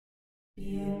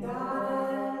Be a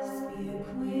goddess, be a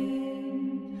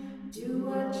queen. Do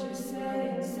what you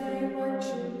say and say what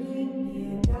you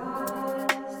mean. Be a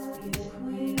goddess, be a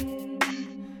queen.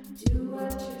 Do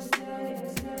what you say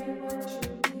and say what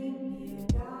you mean. Be a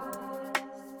goddess,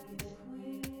 be a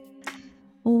queen.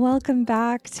 Welcome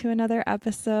back to another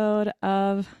episode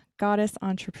of Goddess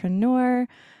Entrepreneur.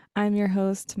 I'm your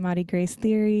host, Maddie Grace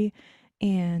Theory,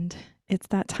 and it's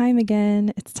that time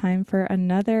again. It's time for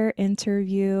another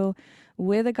interview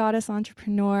with a goddess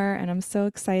entrepreneur, and I'm so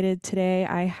excited today.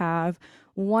 I have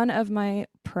one of my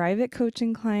private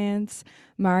coaching clients,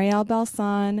 Maurielle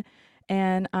Balsan,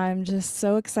 and I'm just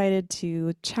so excited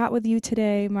to chat with you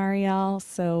today, Maurielle.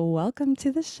 So, welcome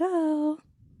to the show.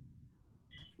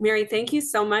 Mary, thank you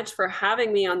so much for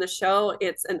having me on the show.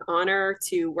 It's an honor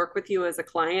to work with you as a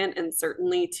client and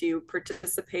certainly to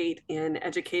participate in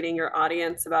educating your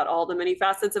audience about all the many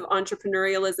facets of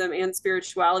entrepreneurialism and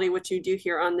spirituality, which you do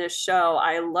here on this show.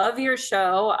 I love your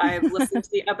show. I've listened to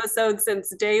the episode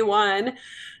since day one.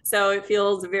 So it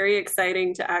feels very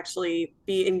exciting to actually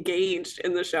be engaged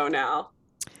in the show now.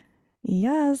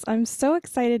 Yes, I'm so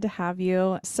excited to have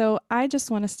you. So, I just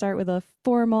want to start with a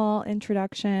formal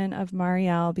introduction of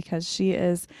Marielle because she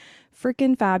is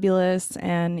freaking fabulous.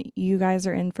 And you guys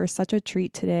are in for such a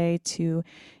treat today to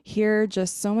hear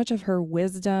just so much of her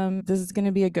wisdom. This is going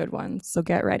to be a good one. So,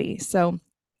 get ready. So,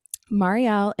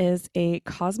 Marielle is a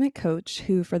cosmic coach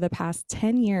who, for the past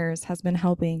 10 years, has been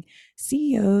helping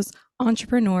CEOs,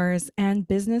 entrepreneurs, and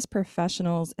business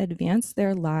professionals advance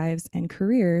their lives and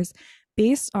careers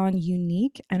based on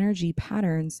unique energy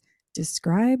patterns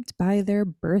described by their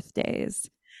birthdays.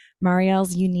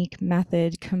 Marielle's unique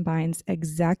method combines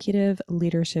executive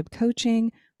leadership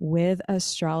coaching with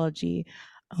astrology.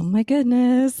 Oh my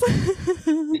goodness.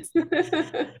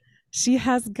 She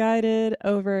has guided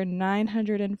over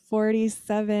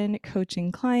 947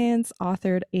 coaching clients,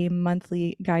 authored a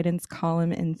monthly guidance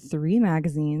column in 3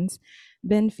 magazines,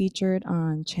 been featured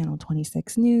on Channel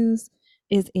 26 News,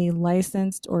 is a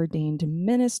licensed ordained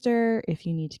minister if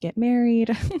you need to get married,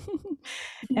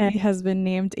 and has been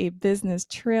named a business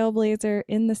trailblazer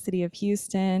in the city of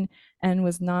Houston and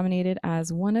was nominated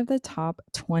as one of the top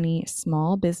 20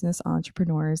 small business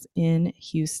entrepreneurs in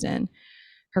Houston.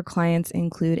 Her clients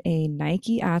include a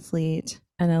Nike athlete,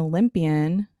 an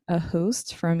Olympian, a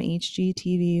host from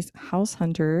HGTV's House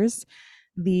Hunters,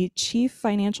 the chief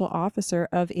financial officer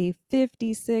of a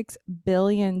 $56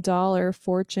 billion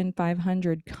Fortune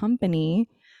 500 company,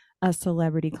 a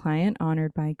celebrity client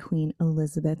honored by Queen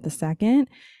Elizabeth II,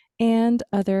 and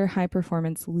other high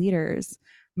performance leaders.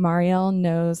 Marielle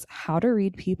knows how to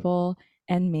read people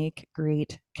and make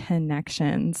great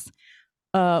connections.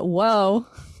 Whoa.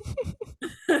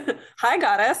 Hi,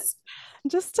 goddess.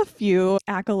 Just a few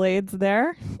accolades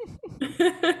there.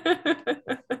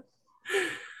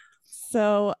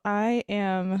 So I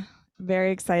am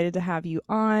very excited to have you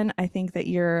on. I think that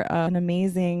you're an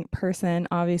amazing person.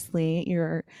 Obviously,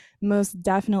 you're most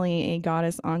definitely a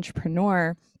goddess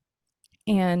entrepreneur.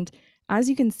 And as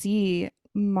you can see,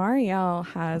 Marielle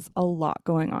has a lot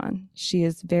going on. She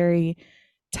is very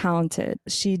talented.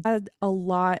 She had a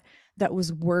lot that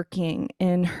was working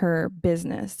in her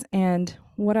business. And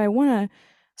what I want to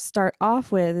start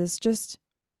off with is just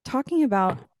talking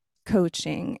about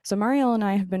coaching. So, Marielle and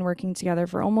I have been working together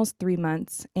for almost 3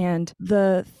 months. And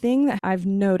the thing that I've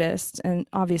noticed, and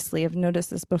obviously I've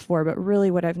noticed this before, but really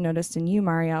what I've noticed in you,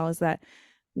 Marielle, is that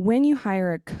when you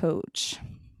hire a coach,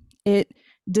 it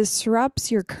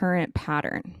disrupts your current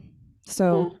pattern.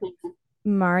 So, Mhm.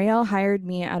 Marielle hired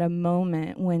me at a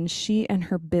moment when she and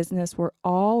her business were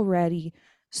already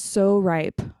so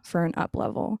ripe for an up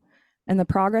level. And the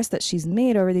progress that she's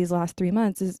made over these last 3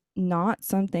 months is not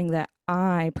something that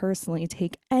I personally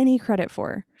take any credit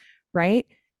for, right?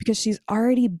 Because she's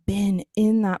already been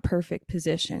in that perfect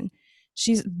position.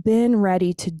 She's been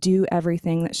ready to do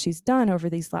everything that she's done over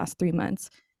these last 3 months.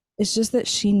 It's just that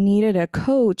she needed a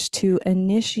coach to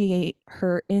initiate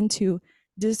her into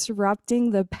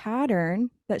disrupting the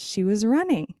pattern that she was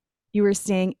running. You were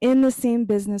staying in the same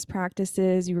business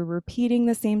practices, you were repeating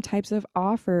the same types of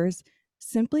offers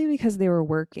simply because they were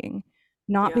working,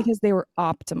 not Yeah. because they were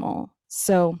optimal.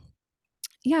 So,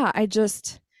 yeah, I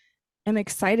just am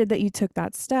excited that you took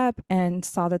that step and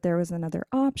saw that there was another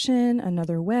option,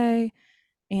 another way.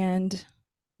 And,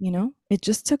 it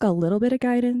just took a little bit of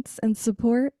guidance and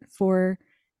support for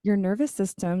your nervous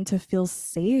system to feel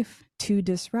safe to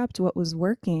disrupt what was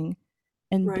working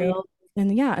and Right. build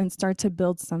and start to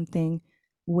build something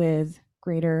with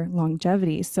greater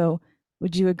longevity. So,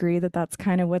 would you agree that that's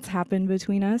kind of what's happened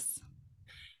between us?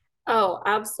 Oh,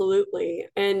 absolutely.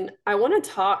 And I want to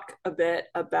talk a bit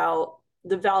about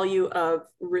the value of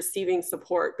receiving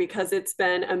support, because it's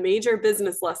been a major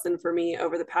business lesson for me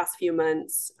over the past few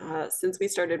months since we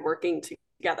started working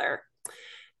together.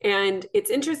 And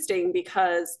it's interesting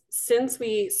because since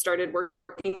we started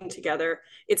working together,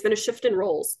 it's been a shift in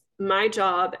roles. My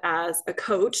job as a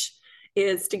coach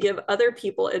is to give other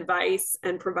people advice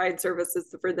and provide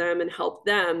services for them and help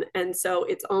them. And so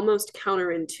it's almost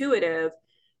counterintuitive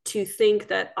to think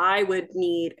that I would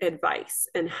need advice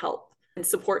and help and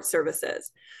support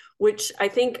services, which I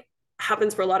think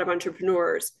happens for a lot of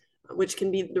entrepreneurs, which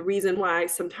can be the reason why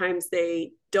sometimes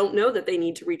they don't know that they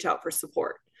need to reach out for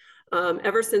support.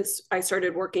 Ever since I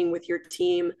started working with your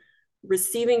team,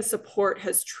 receiving support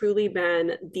has truly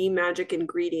been the magic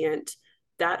ingredient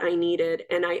that I needed.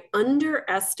 And I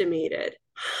underestimated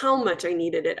how much I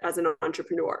needed it as an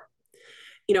entrepreneur.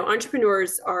 You know,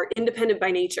 entrepreneurs are independent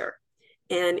by nature,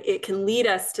 and it can lead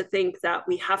us to think that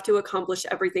we have to accomplish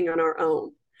everything on our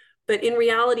own. But in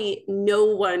reality, no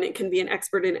one can be an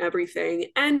expert in everything.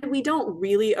 And we don't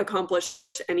really accomplish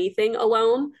anything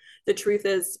alone. The truth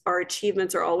is, our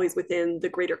achievements are always within the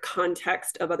greater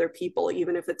context of other people,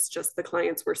 even if it's just the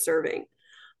clients we're serving.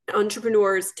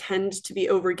 Entrepreneurs tend to be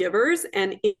overgivers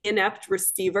and inept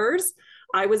receivers.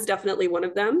 I was definitely one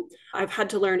of them. I've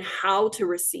had to learn how to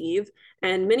receive,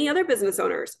 and many other business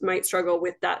owners might struggle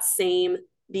with that same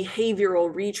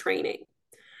behavioral retraining.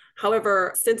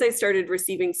 However, since I started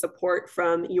receiving support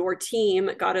from your team,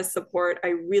 Goddess Support, I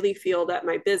really feel that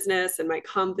my business and my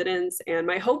confidence and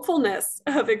my hopefulness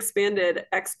have expanded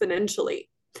exponentially.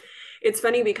 It's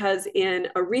funny because in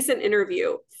a recent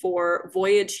interview for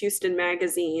Voyage Houston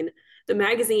magazine, the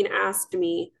magazine asked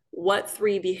me what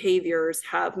 3 behaviors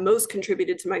have most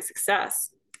contributed to my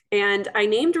success. And I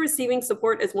named receiving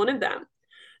support as one of them.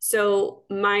 So,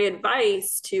 my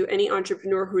advice to any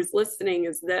entrepreneur who's listening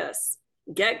is this: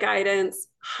 get guidance,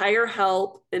 hire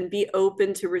help, and be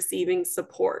open to receiving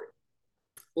support.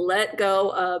 Let go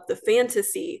of the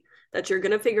fantasy that you're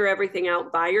going to figure everything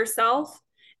out by yourself,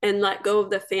 and let go of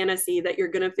the fantasy that you're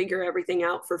going to figure everything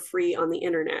out for free on the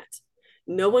internet.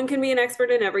 No one can be an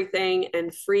expert in everything,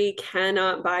 and free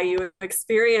cannot buy you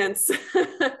experience.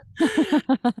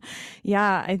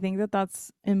 Yeah, I think that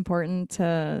that's important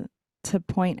to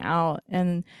point out.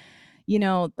 And you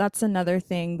know, that's another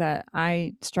thing that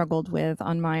I struggled with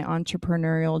on my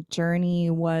entrepreneurial journey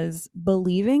was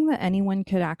believing that anyone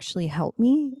could actually help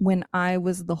me when I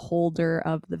was the holder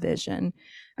of the vision.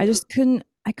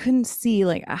 I couldn't see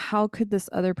like how could this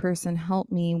other person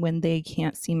help me when they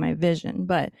can't see my vision.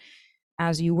 But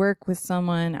as you work with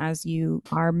someone, as you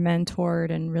are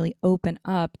mentored and really open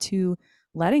up to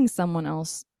letting someone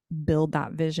else build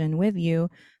that vision with you,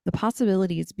 the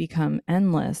possibilities become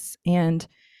endless. And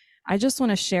I just want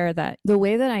to share that the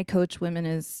way that I coach women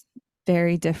is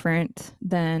very different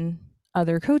than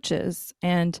other coaches.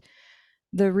 And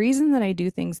the reason that I do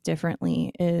things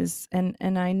differently is, and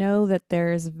I know that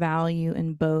there's value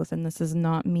in both, and this is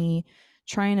not me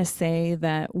trying to say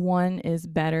that one is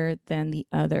better than the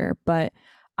other, but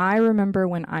I remember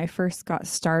when I first got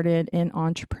started in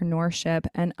entrepreneurship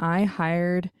and I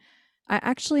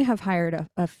actually have hired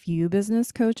a few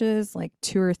business coaches, like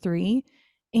 2 or 3,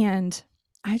 and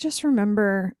I just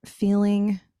remember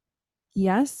feeling,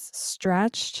 yes,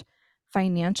 stretched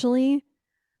financially,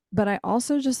 but I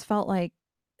also just felt like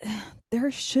there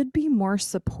should be more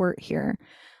support here.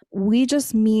 We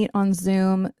just meet on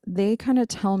Zoom. They kind of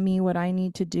tell me what I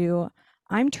need to do.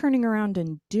 I'm turning around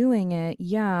and doing it.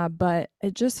 Yeah, but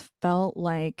it just felt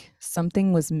like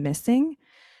something was missing.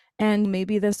 And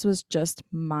maybe this was just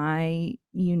my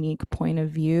unique point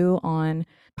of view on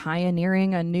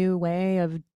pioneering a new way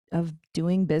of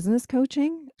doing business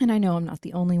coaching. And I know I'm not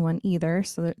the only one either.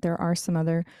 So there are some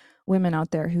other women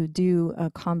out there who do a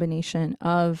combination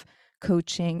of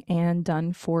coaching and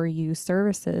done for you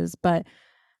services. But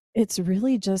it's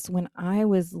really just when I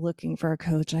was looking for a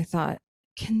coach, I thought,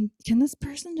 can this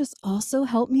person just also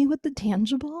help me with the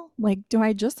tangible? Like, do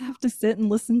I just have to sit and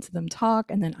listen to them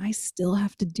talk and then I still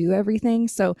have to do everything?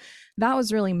 So that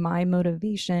was really my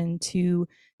motivation to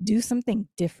do something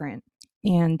different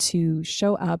and to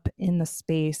show up in the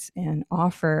space and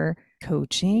offer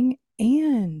coaching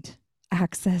and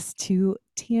access to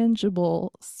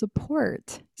tangible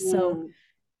support. So Mm.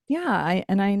 yeah,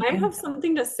 I have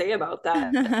something to say about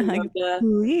that. You know,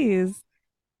 please.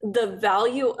 the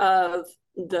value of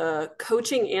the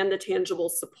coaching and the tangible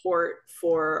support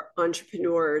for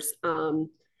entrepreneurs.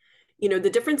 You know,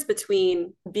 the difference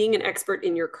between being an expert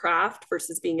in your craft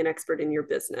versus being an expert in your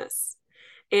business.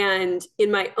 And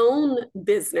in my own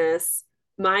business,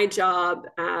 my job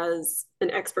as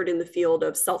an expert in the field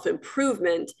of self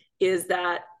improvement is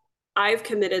that I've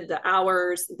committed the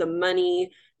hours, the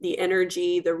money, the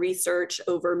energy, the research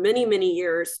over many, many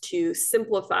years to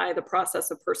simplify the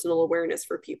process of personal awareness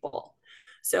for people.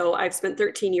 So I've spent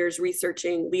 13 years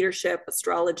researching leadership,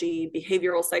 astrology,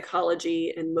 behavioral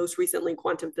psychology, and most recently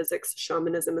quantum physics,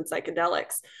 shamanism, and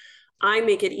psychedelics. I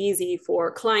make it easy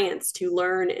for clients to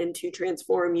learn and to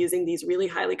transform using these really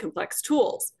highly complex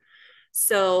tools.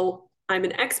 So I'm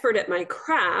an expert at my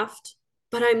craft,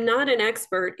 but I'm not an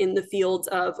expert in the fields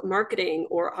of marketing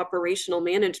or operational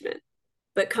management.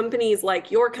 But companies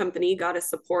like your company, Goddess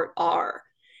Support, are.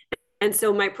 And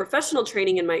so my professional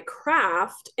training in my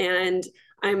craft, and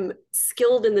I'm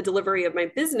skilled in the delivery of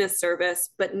my business service,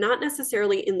 but not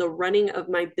necessarily in the running of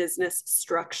my business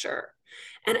structure.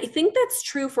 And I think that's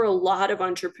true for a lot of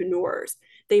entrepreneurs.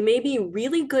 They may be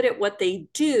really good at what they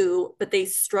do, but they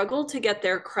struggle to get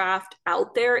their craft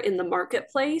out there in the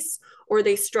marketplace, or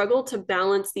they struggle to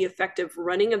balance the effective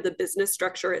running of the business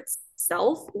structure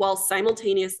itself while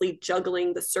simultaneously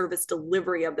juggling the service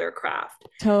delivery of their craft.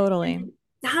 Totally. And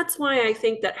that's why I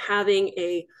think that having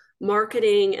a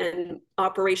marketing and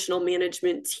operational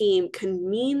management team can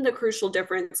mean the crucial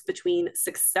difference between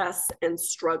success and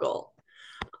struggle.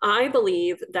 I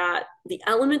believe that the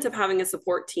element of having a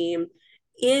support team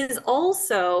is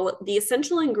also the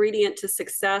essential ingredient to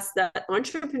success that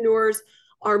entrepreneurs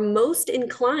are most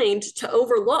inclined to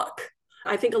overlook.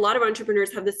 I think a lot of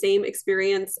entrepreneurs have the same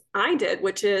experience I did,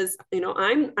 which is,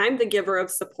 I'm the giver of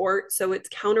support, so it's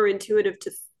counterintuitive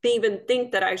to even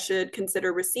think that I should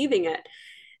consider receiving it.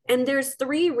 And there's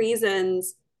three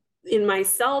reasons in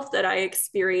myself that I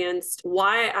experienced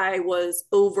why I was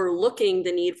overlooking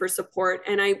the need for support.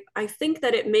 And I think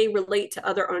that it may relate to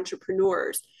other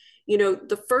entrepreneurs.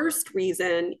 The first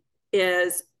reason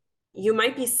is you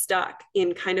might be stuck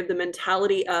in kind of the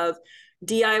mentality of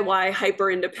DIY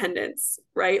hyper independence,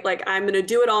 right? Like, I'm going to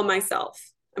do it all myself.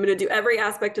 I'm going to do every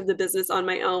aspect of the business on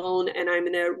my own, and I'm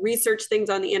going to research things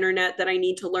on the internet that I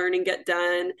need to learn and get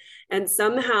done. And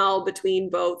somehow between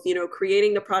both,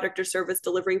 creating the product or service,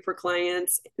 delivering for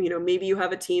clients, maybe you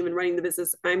have a team and running the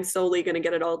business, I'm solely going to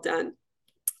get it all done.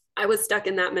 I was stuck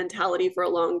in that mentality for a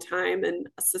long time and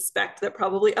suspect that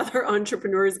probably other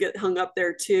entrepreneurs get hung up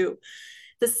there too.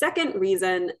 The second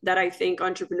reason that I think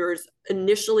entrepreneurs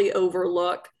initially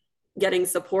overlook getting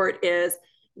support is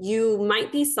you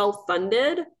might be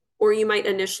self-funded, or you might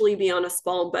initially be on a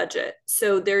small budget.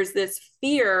 So there's this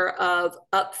fear of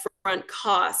upfront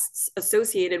costs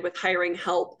associated with hiring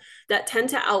help that tend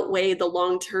to outweigh the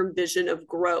long-term vision of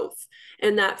growth.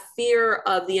 And that fear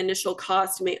of the initial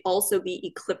cost may also be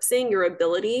eclipsing your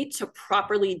ability to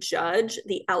properly judge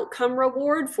the outcome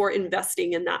reward for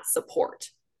investing in that support,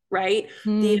 right? The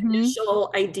Mm-hmm.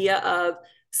 initial idea of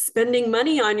spending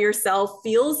money on yourself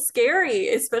feels scary,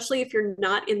 especially if you're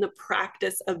not in the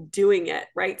practice of doing it,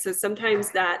 right? So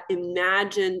sometimes that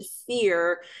imagined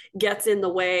fear gets in the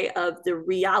way of the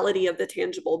reality of the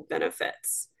tangible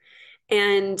benefits.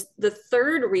 And the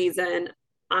third reason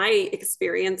I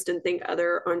experienced and think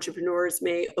other entrepreneurs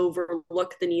may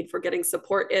overlook the need for getting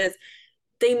support is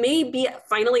they may be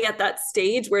finally at that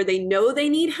stage where they know they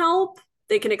need help,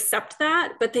 they can accept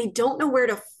that, but they don't know where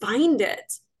to find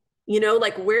it.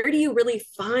 Like, where do you really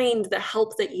find the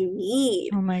help that you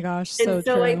need? Oh my gosh, And so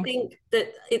so I true. think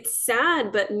that it's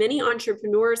sad, but many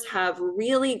entrepreneurs have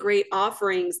really great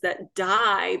offerings that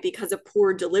die because of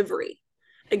poor delivery.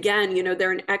 Again,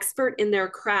 they're an expert in their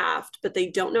craft, but they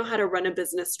don't know how to run a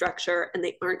business structure and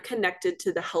they aren't connected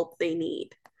to the help they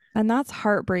need. And that's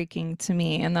heartbreaking to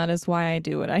me, and that is why I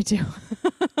do what I do.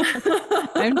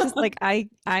 I'm just like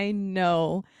I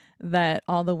know that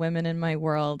all the women in my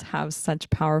world have such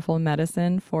powerful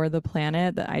medicine for the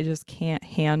planet that I just can't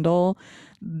handle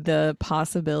the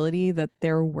possibility that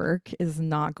their work is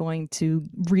not going to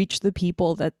reach the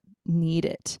people that need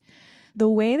it. The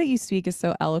way that you speak is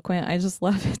so eloquent. I just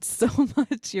love it so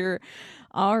much. You're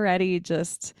already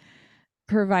just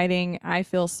providing, I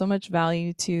feel, so much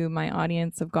value to my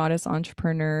audience of goddess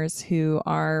entrepreneurs who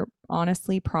are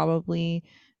honestly probably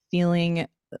feeling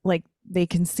like they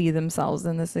can see themselves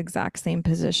in this exact same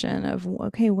position of,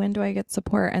 okay, when do I get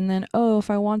support? And then, oh, if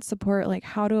I want support, like,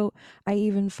 how do I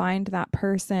even find that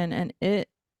person? And it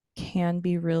can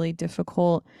be really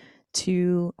difficult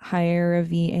to hire a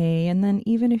VA. And then,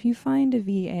 even if you find a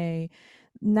VA,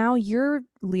 now your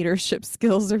leadership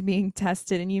skills are being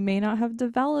tested and you may not have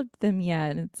developed them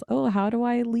yet. And it's, oh, how do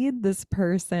I lead this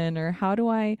person? Or how do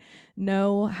I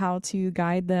know how to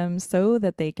guide them so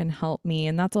that they can help me?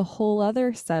 And that's a whole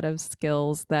other set of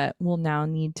skills that will now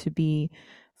need to be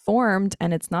formed.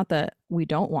 And it's not that we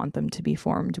don't want them to be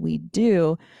formed, we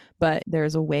do, but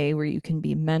there's a way where you can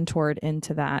be mentored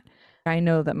into that. I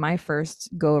know that my first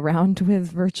go around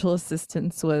with virtual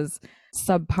assistants was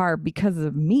subpar because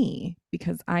of me,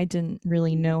 because I didn't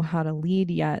really know how to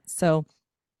lead yet. So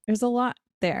there's a lot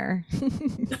there.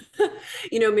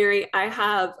 Mary, I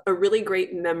have a really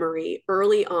great memory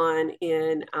early on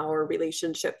in our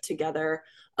relationship together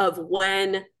of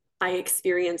when I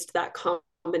experienced that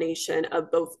combination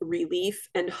of both relief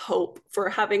and hope for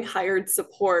having hired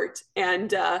support.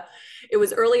 And it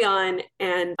was early on,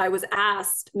 and I was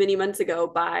asked many months ago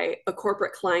by a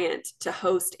corporate client to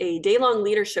host a day-long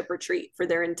leadership retreat for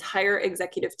their entire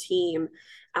executive team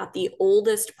at the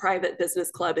oldest private business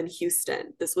club in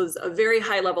Houston. This was a very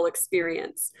high level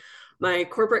experience. My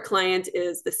corporate client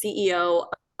is the CEO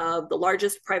of the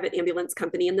largest private ambulance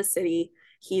company in the city.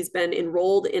 He's been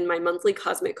enrolled in my monthly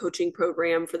cosmic coaching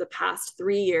program for the past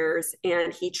 3 years,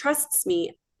 and he trusts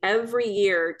me every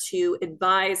year to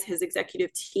advise his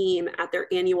executive team at their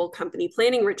annual company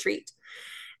planning retreat.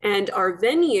 And our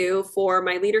venue for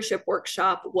my leadership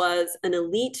workshop was an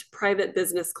elite private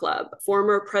business club.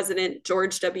 Former President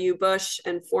George W. Bush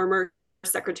and former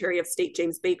Secretary of State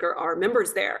James Baker are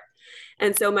members there.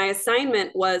 And so my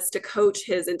assignment was to coach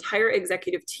his entire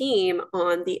executive team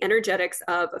on the energetics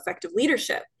of effective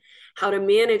leadership, how to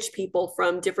manage people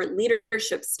from different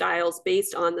leadership styles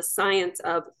based on the science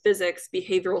of physics,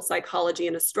 behavioral psychology,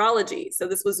 and astrology. So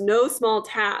this was no small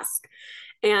task.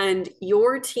 And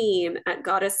your team at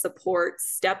Goddess Support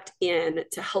stepped in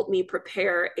to help me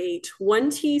prepare a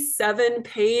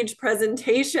 27-page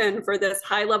presentation for this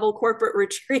high-level corporate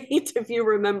retreat, if you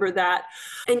remember that.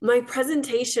 And my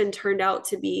presentation turned out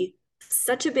to be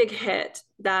such a big hit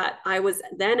that I was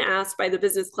then asked by the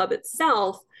business club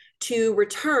itself to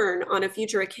return on a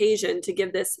future occasion to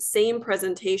give this same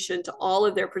presentation to all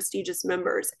of their prestigious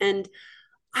members. And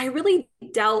I really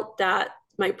doubt that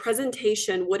my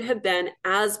presentation would have been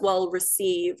as well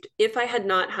received if I had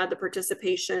not had the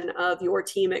participation of your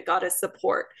team at Goddess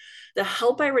Support. The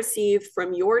help I received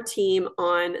from your team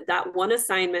on that one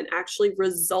assignment actually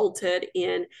resulted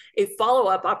in a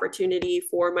follow-up opportunity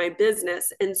for my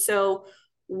business. And so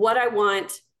what I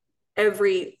want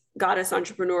every goddess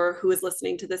entrepreneur who is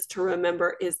listening to this to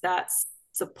remember is that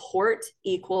support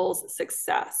equals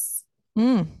success.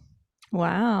 Mm.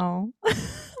 Wow.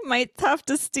 Might have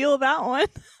to steal that one.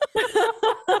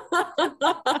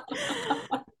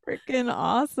 Freaking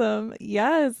awesome.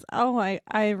 Yes. Oh,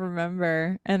 I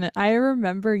remember. And I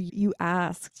remember you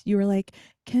asked, you were like,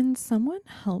 can someone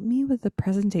help me with the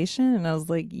presentation? And I was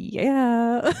like,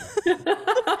 yeah.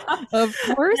 Of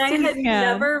course I we had can.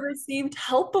 never received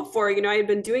help before. I had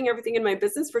been doing everything in my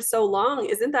business for so long.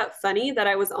 Isn't that funny that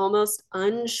I was almost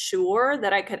unsure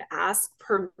that I could ask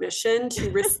permission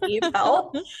to receive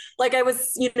help? Like I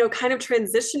was, kind of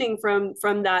transitioning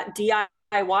from that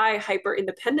DIY hyper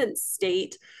independent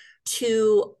state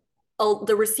to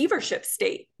the receivership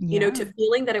state, Yeah. to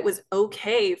feeling that it was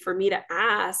okay for me to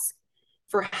ask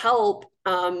for help,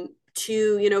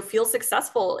 to feel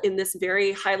successful in this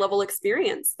very high level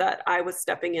experience that I was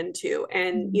stepping into.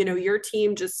 And your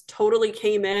team just totally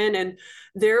came in, and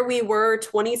there we were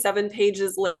 27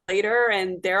 pages later,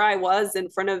 and there I was in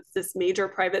front of this major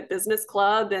private business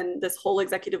club and this whole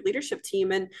executive leadership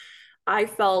team, and I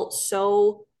felt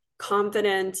so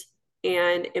confident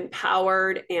and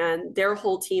empowered, and their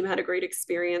whole team had a great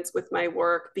experience with my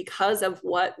work because of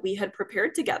what we had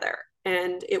prepared together.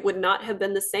 And it would not have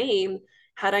been the same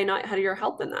had I not had your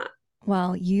help in that.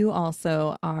 Well, you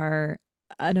also are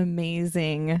an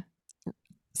amazing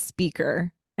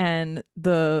speaker. And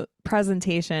the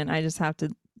presentation, I just have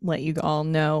to let you all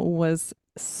know, was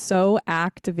so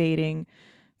activating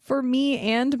for me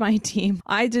and my team.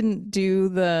 I didn't do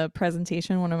the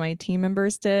presentation, one of my team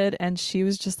members did, and she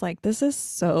was just like, this is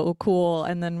so cool.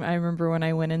 And then I remember when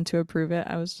I went in to approve it,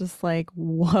 I was just like,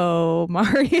 whoa,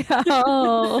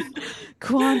 Maurielle,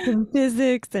 quantum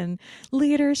physics and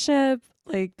leadership.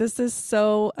 Like, this is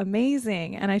so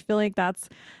amazing. And I feel like that's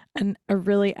a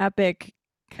really epic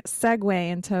segue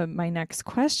into my next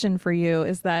question for you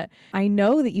is that I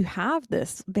know that you have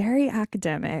this very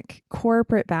academic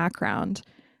corporate background.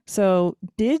 So,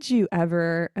 did you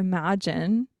ever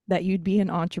imagine that you'd be an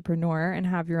entrepreneur and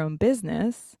have your own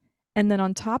business? And then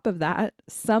on top of that,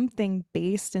 something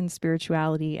based in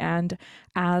spirituality and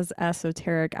as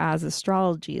esoteric as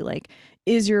astrology. Like,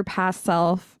 is your past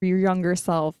self, your younger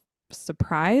self,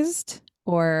 surprised?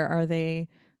 Or are they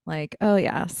like, oh,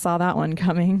 yeah, saw that one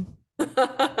coming?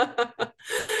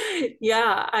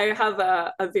 Yeah, I have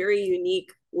a very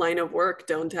unique line of work,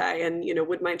 don't I? And,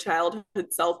 would my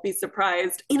childhood self be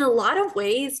surprised? In a lot of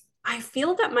ways, I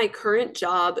feel that my current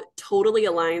job totally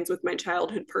aligns with my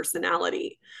childhood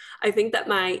personality. I think that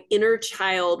my inner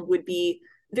child would be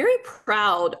very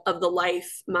proud of the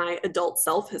life my adult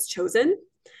self has chosen.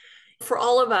 For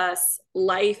all of us,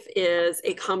 life is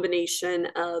a combination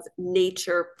of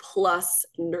nature plus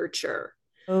nurture.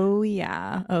 Oh,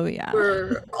 yeah. Oh, yeah.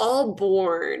 We're all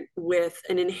born with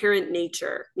an inherent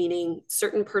nature, meaning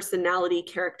certain personality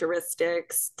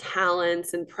characteristics,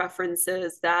 talents, and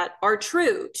preferences that are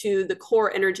true to the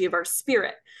core energy of our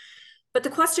spirit. But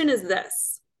the question is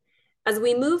this: as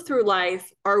we move through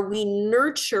life, are we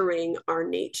nurturing our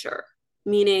nature?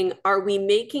 Meaning, are we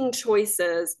making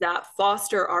choices that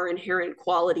foster our inherent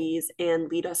qualities and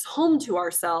lead us home to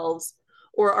ourselves?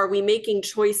 Or are we making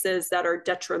choices that are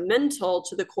detrimental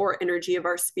to the core energy of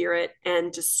our spirit and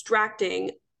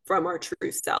distracting from our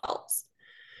true selves?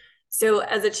 So,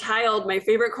 as a child, my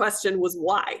favorite question was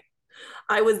why?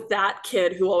 I was that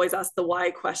kid who always asked the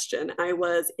why question. I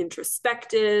was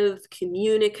introspective,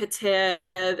 communicative,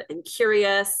 and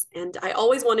curious, and I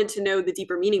always wanted to know the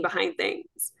deeper meaning behind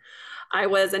things. I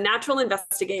was a natural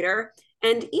investigator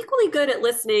and equally good at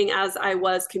listening as I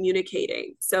was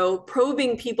communicating. So,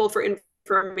 probing people for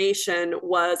information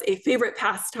was a favorite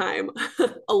pastime,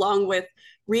 along with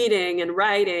reading and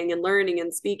writing and learning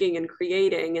and speaking and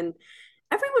creating. And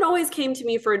everyone always came to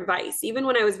me for advice, even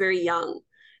when I was very young.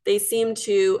 They seemed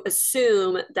to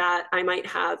assume that I might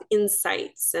have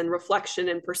insights and reflection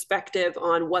and perspective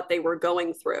on what they were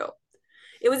going through.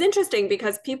 It was interesting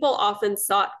because people often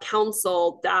sought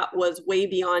counsel that was way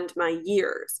beyond my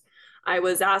years. I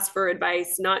was asked for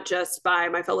advice not just by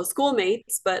my fellow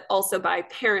schoolmates, but also by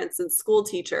parents and school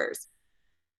teachers.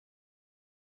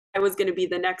 I was going to be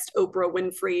the next Oprah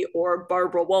Winfrey or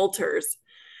Barbara Walters.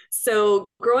 So,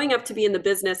 growing up to be in the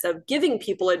business of giving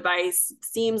people advice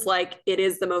seems like it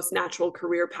is the most natural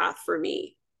career path for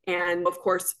me. And of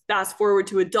course, fast forward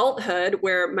to adulthood,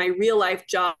 where my real life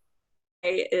job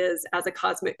is as a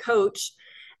cosmic coach.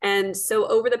 And so,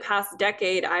 over the past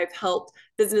decade, I've helped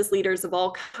business leaders of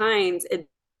all kinds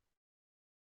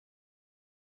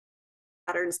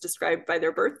patterns described by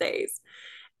their birthdays.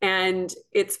 And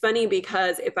it's funny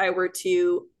because if I were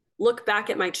to look back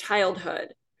at my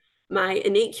childhood, my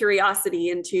innate curiosity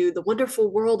into the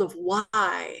wonderful world of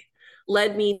why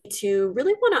led me to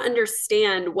really want to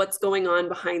understand what's going on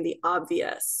behind the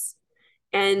obvious.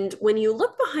 And when you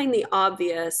look behind the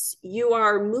obvious, you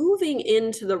are moving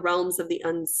into the realms of the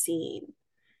unseen.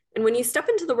 And when you step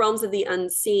into the realms of the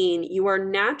unseen, you are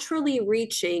naturally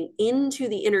reaching into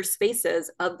the inner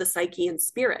spaces of the psyche and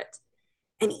spirit.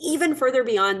 And even further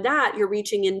beyond that, you're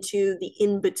reaching into the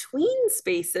in between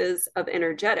spaces of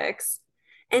energetics.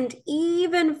 And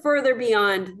even further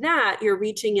beyond that, you're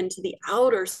reaching into the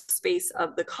outer space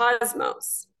of the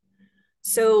cosmos.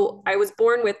 So I was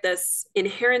born with this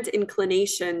inherent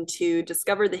inclination to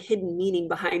discover the hidden meaning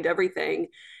behind everything.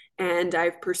 And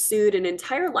I've pursued an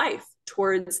entire life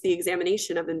towards the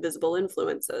examination of invisible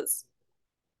influences.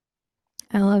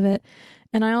 I love it.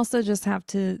 And I also just have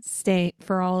to state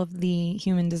for all of the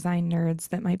human design nerds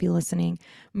that might be listening,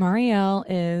 Maurielle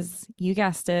is, you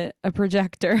guessed it, a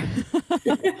projector.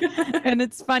 And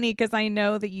it's funny because I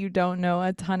know that you don't know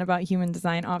a ton about human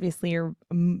design. Obviously, you're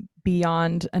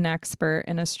beyond an expert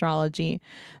in astrology,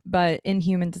 but in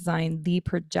human design, the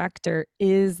projector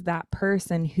is that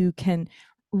person who can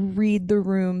read the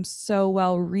room so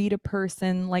well, read a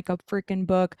person like a freaking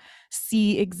book,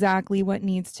 see exactly what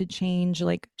needs to change,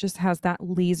 like just has that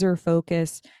laser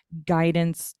focus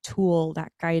guidance tool,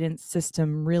 that guidance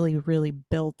system really, really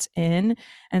built in.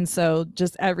 And so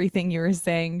just everything you were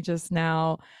saying just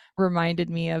now reminded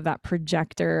me of that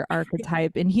projector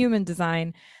archetype in human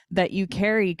design that you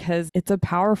carry because it's a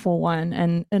powerful one.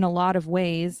 And in a lot of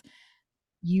ways,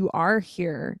 you are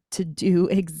here to do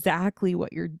exactly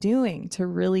what you're doing, to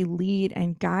really lead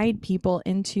and guide people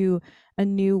into a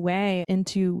new way,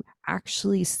 into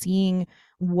actually seeing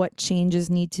what changes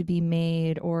need to be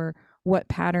made or what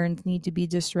patterns need to be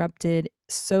disrupted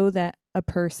so that a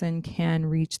person can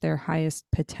reach their highest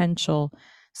potential.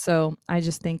 So I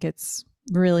just think it's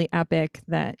really epic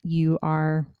that you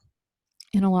are,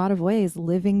 in a lot of ways,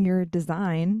 living your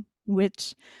design,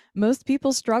 which most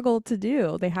people struggle to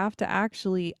do. They have to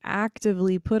actually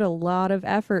actively put a lot of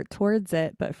effort towards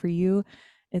it. But for you,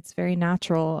 it's very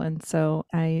natural. And so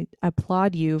I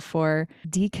applaud you for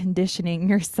deconditioning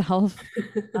yourself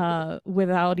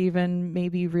without even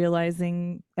maybe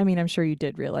realizing. I mean, I'm sure you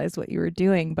did realize what you were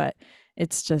doing, but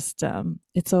it's just,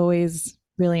 it's always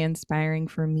really inspiring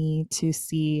for me to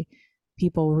see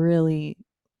people really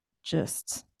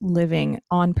just living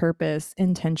on purpose,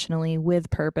 intentionally,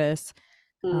 with purpose,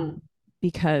 Mm. um,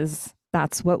 because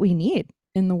that's what we need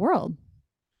in the world.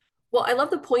 Well, I love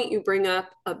the point you bring up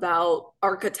about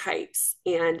archetypes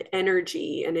and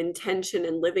energy and intention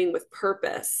and living with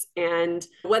purpose. And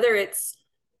whether it's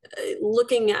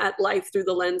looking at life through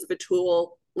the lens of a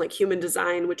tool like human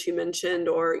design, which you mentioned,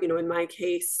 or, in my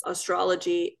case,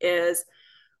 astrology, is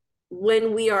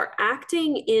when we are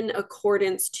acting in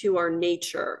accordance to our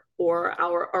nature or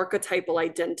our archetypal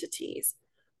identities,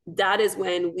 that is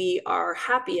when we are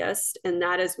happiest. And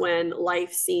that is when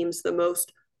life seems the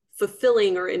most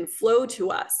fulfilling or in flow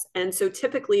to us. And so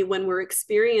typically, when we're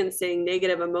experiencing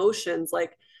negative emotions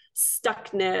like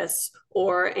stuckness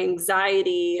or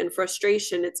anxiety and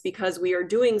frustration, it's because we are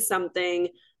doing something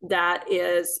that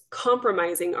is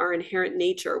compromising our inherent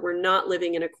nature. We're not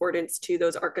living in accordance to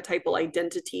those archetypal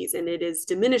identities, and it is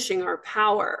diminishing our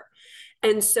power.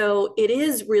 And so it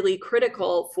is really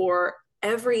critical for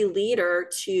every leader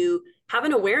to have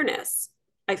an awareness,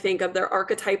 I think, of their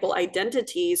archetypal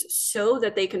identities so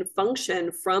that they can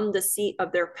function from the seat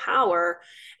of their power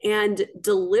and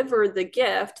deliver the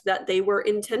gift that they were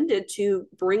intended to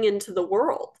bring into the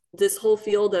world. This whole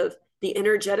field of the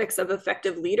energetics of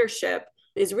effective leadership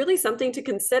is really something to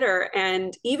consider.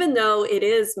 And even though it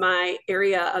is my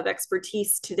area of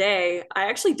expertise today, I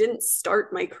actually didn't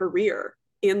start my career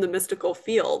in the mystical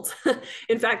field.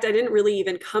 In fact, I didn't really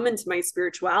even come into my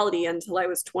spirituality until I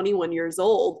was 21 years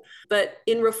old. But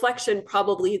in reflection,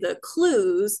 probably the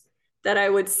clues that I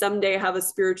would someday have a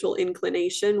spiritual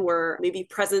inclination were maybe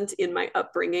present in my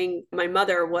upbringing. My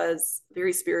mother was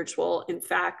very spiritual. In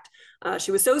fact,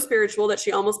 she was so spiritual that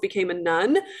she almost became a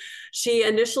nun. She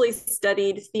initially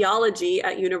studied theology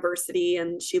at university,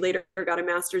 and she later got a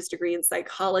master's degree in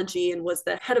psychology and was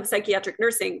the head of psychiatric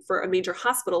nursing for a major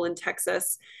hospital in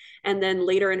Texas. And then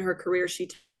later in her career, she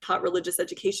taught religious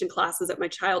education classes at my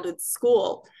childhood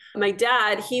school. My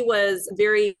dad, he was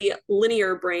very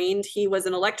linear brained. He was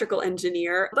an electrical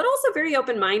engineer, but also very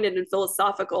open minded and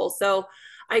philosophical. So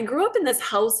I grew up in this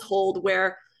household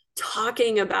where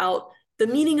talking about the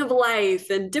meaning of life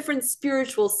and different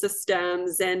spiritual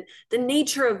systems and the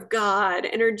nature of God,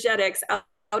 energetics,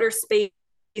 outer space,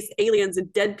 aliens,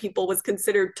 and dead people was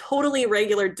considered totally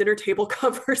regular dinner table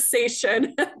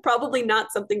conversation. Probably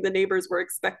not something the neighbors were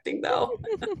expecting, though.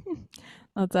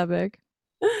 That's epic.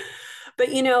 But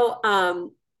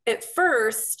at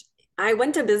first, I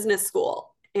went to business school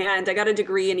and I got a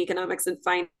degree in economics and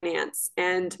finance.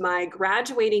 And my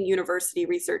graduating university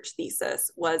research thesis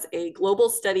was a global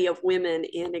study of women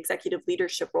in executive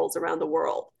leadership roles around the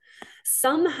world.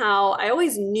 Somehow, I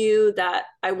always knew that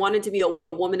I wanted to be a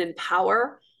woman in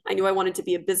power. I knew I wanted to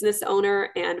be a business owner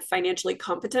and financially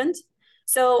competent.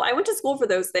 So I went to school for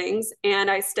those things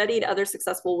and I studied other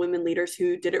successful women leaders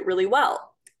who did it really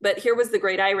well. But here was the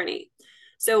great irony.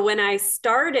 So when I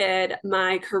started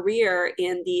my career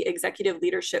in the executive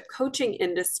leadership coaching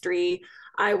industry,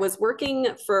 I was working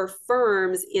for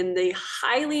firms in the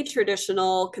highly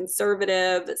traditional,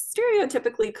 conservative,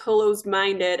 stereotypically closed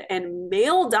minded, and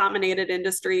male dominated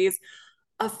industries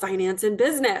of finance and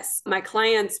business. My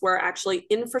clients were actually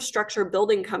infrastructure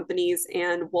building companies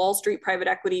and Wall Street private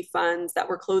equity funds that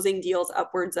were closing deals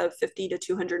upwards of $50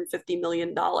 to $250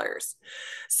 million.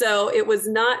 So it was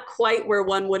not quite where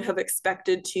one would have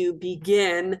expected to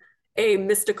begin a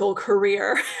mystical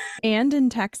career. And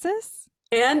in Texas?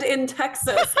 And in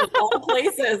Texas, of all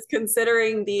places,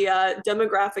 considering the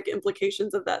demographic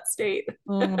implications of that state.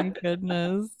 Oh my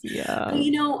goodness. Yeah.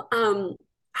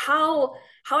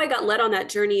 How I got led on that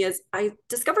journey is I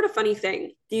discovered a funny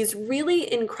thing. These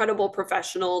really incredible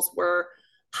professionals were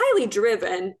highly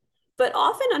driven, but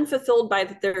often unfulfilled by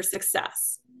their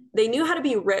success. They knew how to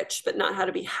be rich, but not how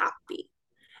to be happy.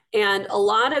 And a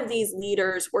lot of these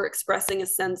leaders were expressing a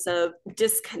sense of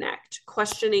disconnect,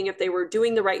 questioning if they were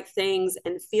doing the right things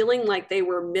and feeling like they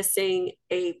were missing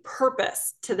a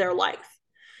purpose to their life.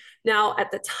 Now, at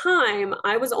the time,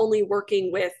 I was only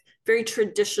working with very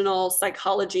traditional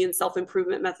psychology and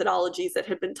self-improvement methodologies that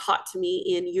had been taught to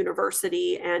me in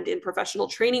university and in professional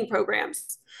training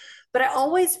programs. But I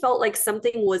always felt like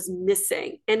something was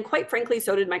missing. And quite frankly,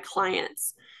 so did my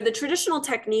clients. The traditional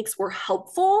techniques were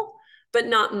helpful, but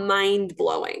not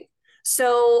mind-blowing.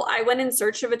 So I went in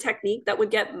search of a technique that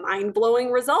would get mind-blowing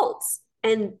results.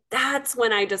 And that's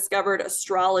when I discovered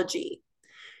astrology.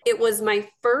 It was my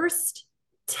first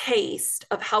taste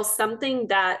of how something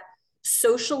that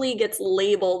socially gets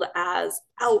labeled as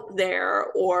out there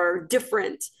or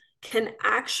different can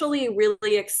actually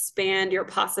really expand your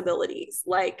possibilities.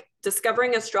 Like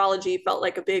discovering astrology felt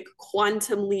like a big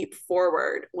quantum leap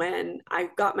forward when I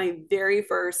got my very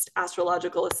first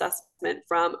astrological assessment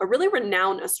from a really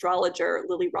renowned astrologer,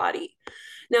 Lily Roddy.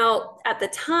 Now, at the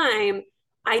time,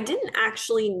 I didn't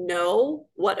actually know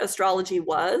what astrology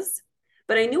was,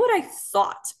 but I knew what I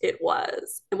thought it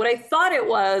was. And what I thought it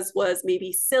was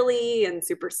maybe silly and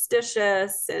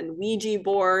superstitious and Ouija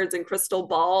boards and crystal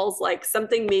balls, like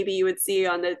something maybe you would see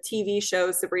on the TV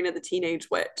show Sabrina the Teenage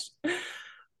Witch.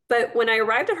 But when I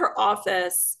arrived at her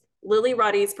office, Lily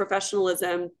Roddy's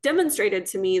professionalism demonstrated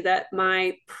to me that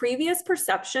my previous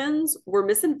perceptions were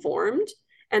misinformed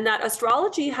and that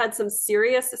astrology had some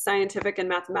serious scientific and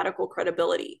mathematical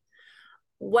credibility.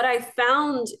 What I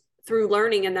found through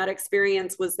learning in that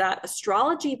experience was that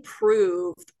astrology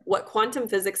proved what quantum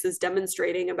physics is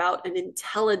demonstrating about an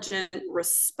intelligent,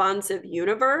 responsive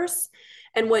universe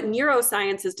and what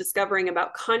neuroscience is discovering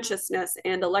about consciousness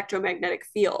and electromagnetic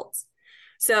fields.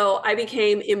 So I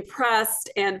became impressed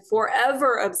and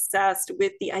forever obsessed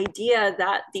with the idea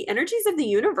that the energies of the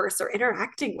universe are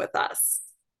interacting with us.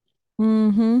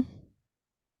 Mm-hmm.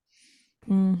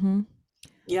 Mm-hmm.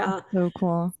 Yeah. So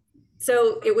cool.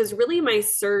 So it was really my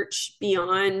search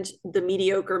beyond the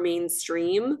mediocre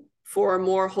mainstream for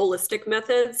more holistic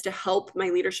methods to help my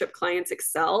leadership clients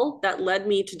excel that led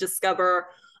me to discover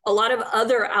a lot of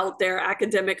other out there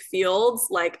academic fields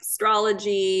like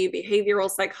astrology, behavioral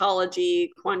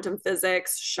psychology, quantum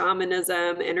physics,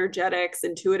 shamanism, energetics,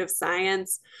 intuitive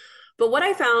science. But what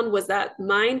I found was that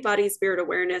mind, body, spirit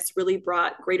awareness really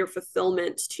brought greater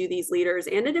fulfillment to these leaders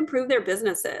and it improved their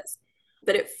businesses.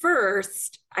 But at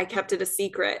first, I kept it a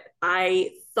secret.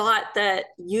 I thought that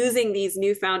using these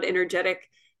newfound energetic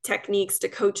techniques to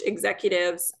coach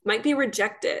executives might be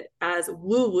rejected as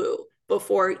woo woo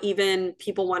before even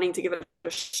people wanting to give it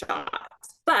a shot.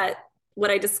 But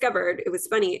what I discovered, it was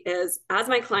funny, is as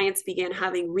my clients began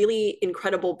having really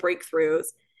incredible breakthroughs,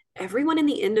 everyone in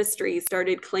the industry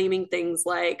started claiming things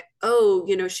like, oh,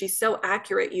 she's so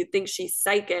accurate, you'd think she's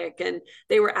psychic. And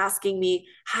they were asking me,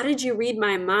 how did you read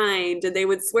my mind? And they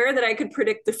would swear that I could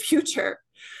predict the future.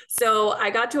 So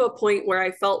I got to a point where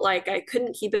I felt like I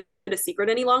couldn't keep it a secret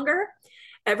any longer.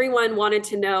 Everyone wanted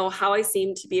to know how I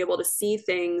seemed to be able to see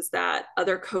things that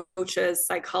other coaches,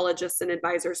 psychologists, and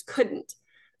advisors couldn't.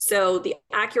 So the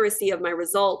accuracy of my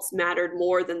results mattered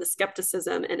more than the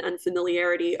skepticism and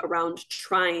unfamiliarity around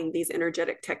trying these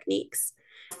energetic techniques.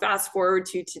 Fast forward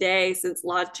to today, since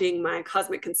launching my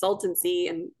cosmic consultancy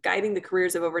and guiding the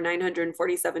careers of over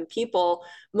 947 people,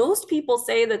 most people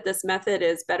say that this method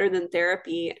is better than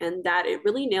therapy and that it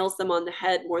really nails them on the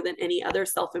head more than any other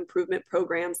self improvement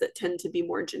programs that tend to be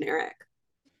more generic.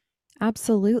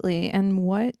 Absolutely. And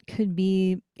what could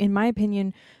be, in my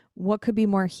opinion, what could be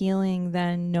more healing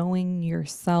than knowing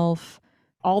yourself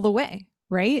all the way,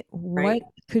 right? What Right.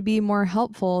 could be more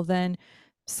helpful than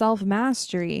self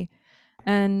mastery?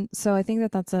 And so I think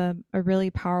that that's a really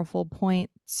powerful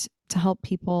point to help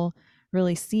people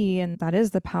really see. And that is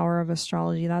the power of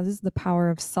astrology. That is the power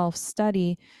of self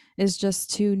study, is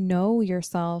just to know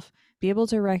yourself, be able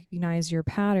to recognize your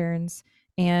patterns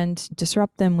and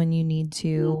disrupt them when you need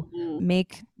to, Mm-hmm.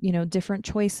 make, different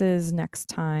choices next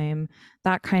time,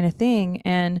 that kind of thing.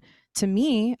 And to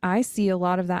me, I see a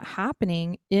lot of that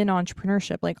happening in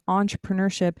entrepreneurship. Like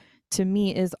entrepreneurship to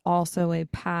me is also a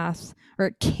path, or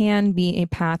it can be a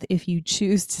path if you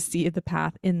choose to see the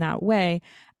path in that way,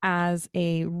 as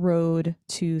a road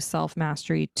to self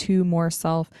mastery, to more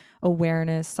self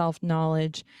awareness, self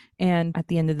knowledge, and at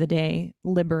the end of the day,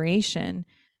 liberation.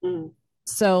 Mm.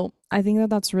 So I think that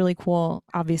that's really cool.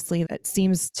 Obviously, it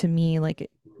seems to me like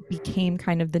it became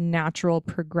kind of the natural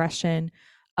progression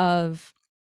of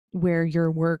where your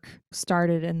work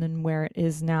started and then where it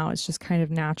is now. It's just kind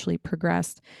of naturally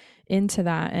progressed into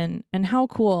that. And how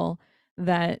cool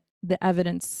that the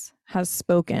evidence has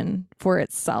spoken for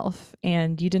itself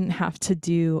and you didn't have to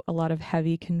do a lot of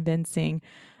heavy convincing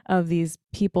of these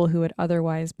people who would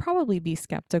otherwise probably be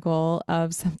skeptical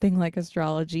of something like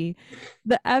astrology.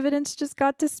 The evidence just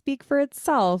got to speak for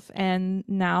itself, and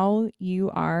now you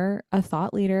are a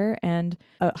thought leader and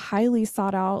a highly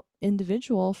sought out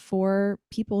individual for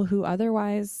people who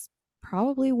otherwise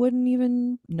probably wouldn't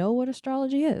even know what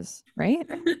astrology is, right?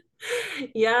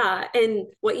 Yeah. And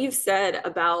what you've said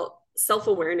about self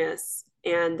awareness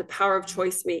and the power of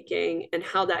choice making and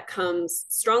how that comes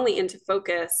strongly into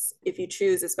focus if you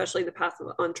choose, especially the path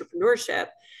of entrepreneurship,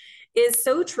 is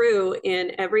so true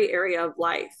in every area of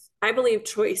life. I believe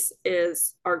choice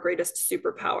is our greatest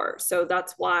superpower. So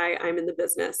that's why I'm in the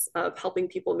business of helping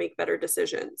people make better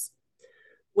decisions.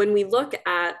 When we look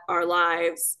at our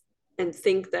lives and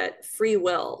think that free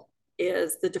will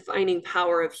is the defining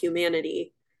power of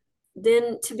humanity,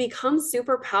 then to become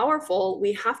super powerful,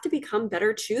 we have to become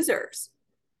better choosers.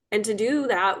 And to do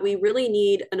that, we really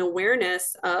need an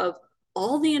awareness of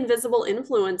all the invisible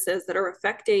influences that are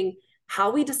affecting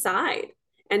how we decide.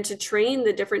 and to train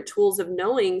the different tools of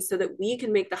knowing so that we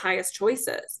can make the highest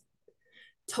choices.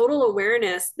 Total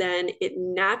awareness, then it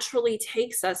naturally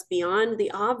takes us beyond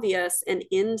the obvious and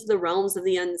into the realms of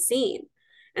the unseen.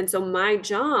 And so my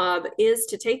job is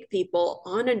to take people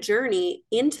on a journey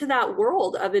into that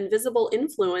world of invisible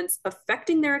influence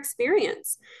affecting their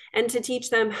experience and to teach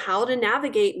them how to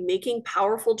navigate making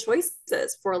powerful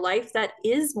choices for a life that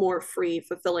is more free,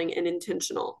 fulfilling, and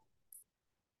intentional.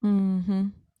 Mm-hmm.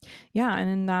 Yeah,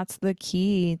 and that's the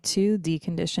key to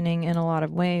deconditioning in a lot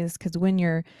of ways because when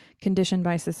you're conditioned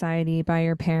by society, by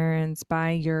your parents,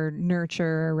 by your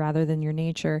nurture rather than your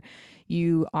nature,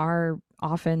 you are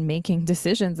often making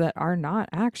decisions that are not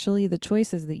actually the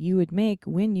choices that you would make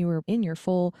when you were in your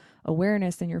full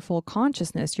awareness and your full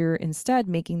consciousness. You're instead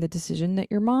making the decision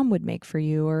that your mom would make for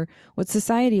you or what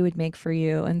society would make for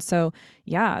you. And so,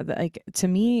 yeah, like to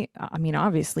me, I mean,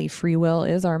 obviously, free will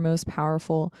is our most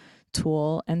powerful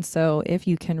tool. And so if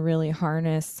you can really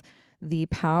harness the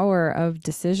power of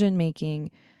decision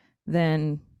making,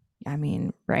 then I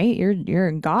mean, right? You're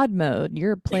in God mode.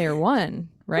 You're player one,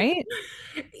 right?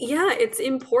 Yeah, it's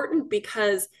important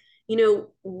because,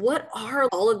 what are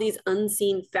all of these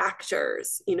unseen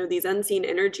factors, these unseen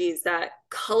energies that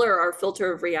color our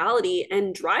filter of reality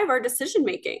and drive our decision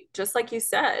making? Just like you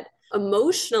said,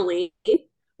 emotionally,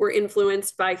 we're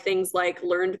influenced by things like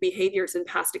learned behaviors and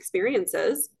past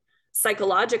experiences.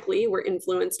 Psychologically, we're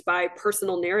influenced by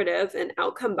personal narrative and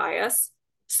outcome bias.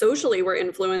 Socially, we're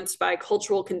influenced by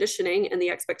cultural conditioning and the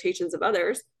expectations of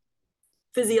others.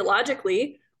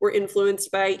 Physiologically, we're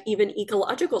influenced by even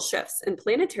ecological shifts and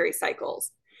planetary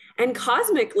cycles. And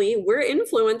cosmically, we're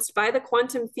influenced by the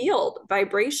quantum field,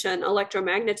 vibration,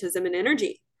 electromagnetism, and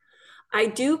energy. I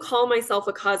do call myself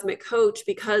a cosmic coach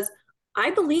because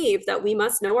I believe that we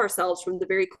must know ourselves from the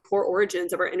very core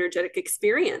origins of our energetic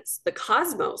experience, the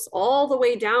cosmos, all the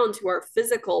way down to our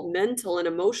physical, mental, and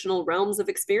emotional realms of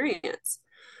experience.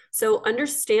 So,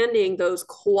 understanding those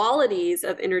qualities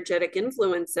of energetic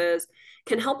influences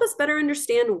can help us better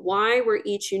understand why we're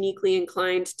each uniquely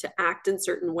inclined to act in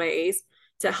certain ways,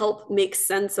 to help make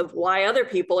sense of why other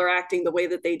people are acting the way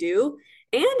that they do,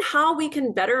 and how we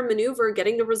can better maneuver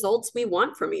getting the results we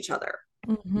want from each other.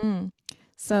 Mm-hmm.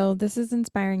 So this is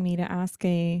inspiring me to ask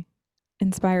a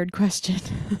inspired question.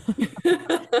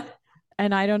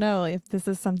 And I don't know if this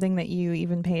is something that you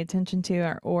even pay attention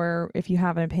to or if you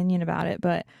have an opinion about it,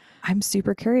 but I'm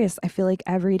super curious. I feel like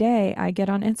every day I get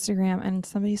on Instagram and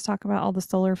somebody's talking about all the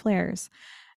solar flares.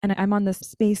 And I'm on this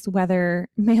space weather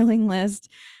mailing list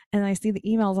and I see the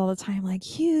emails all the time like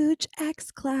huge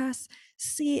X class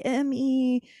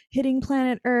CME hitting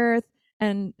planet Earth.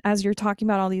 And as you're talking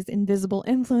about all these invisible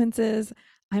influences,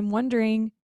 I'm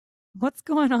wondering what's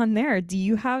going on there? Do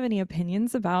you have any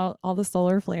opinions about all the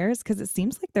solar flares? Because it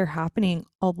seems like they're happening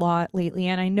a lot lately.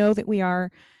 And I know that we are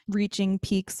reaching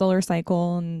peak solar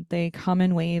cycle and they come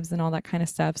in waves and all that kind of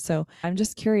stuff. So I'm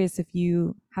just curious if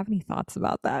you have any thoughts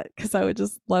about that, because I would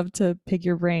just love to pick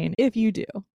your brain if you do.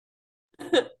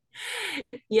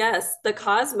 Yes, the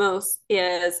cosmos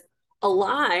is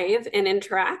alive and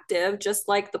interactive, just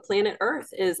like the planet Earth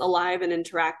is alive and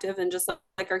interactive, and just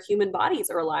like our human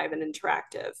bodies are alive and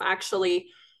interactive. Actually,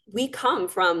 we come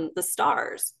from the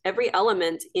stars. Every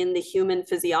element in the human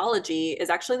physiology is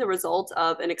actually the result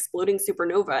of an exploding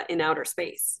supernova in outer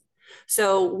space.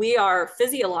 So we are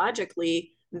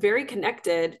physiologically very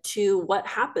connected to what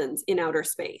happens in outer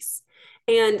space.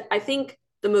 And I think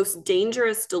the most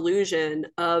dangerous delusion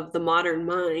of the modern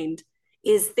mind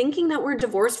is thinking that we're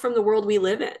divorced from the world we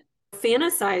live in,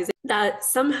 fantasizing that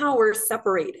somehow we're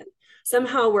separated,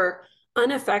 somehow we're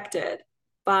unaffected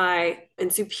by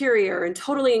and superior and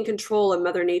totally in control of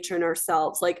Mother Nature and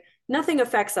ourselves. Like nothing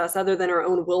affects us other than our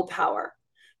own willpower.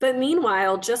 But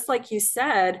meanwhile, just like you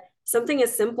said, something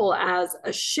as simple as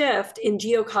a shift in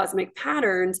geocosmic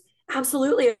patterns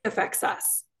absolutely affects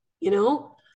us. You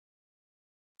know,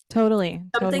 Totally,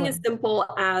 something as totally. simple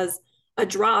as a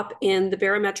drop in the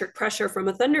barometric pressure from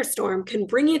a thunderstorm can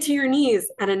bring you to your knees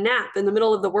at a nap in the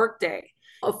middle of the workday.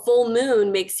 A full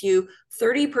moon makes you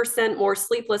 30% more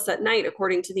sleepless at night,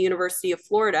 according to the University of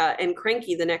Florida, and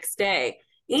cranky the next day.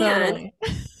 And Totally.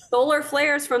 solar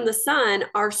flares from the sun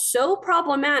are so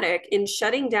problematic in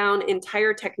shutting down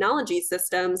entire technology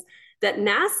systems that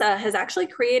NASA has actually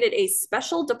created a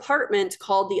special department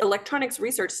called the Electronics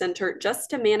Research Center just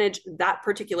to manage that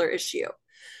particular issue.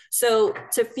 So,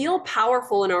 to feel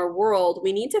powerful in our world,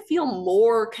 we need to feel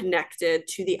more connected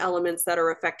to the elements that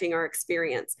are affecting our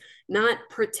experience, not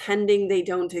pretending they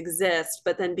don't exist,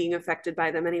 but then being affected by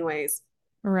them anyways.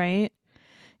 Right.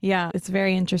 Yeah, it's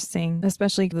very interesting,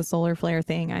 especially the solar flare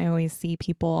thing. I always see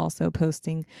people also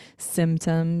posting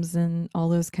symptoms and all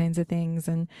those kinds of things.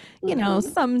 And, Hmm.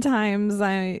 sometimes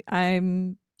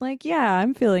I'm like, yeah,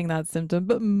 I'm feeling that symptom,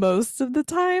 but most of the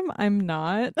time I'm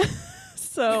not.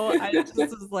 So I just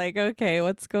was like, okay,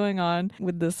 what's going on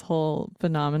with this whole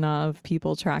phenomena of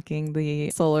people tracking the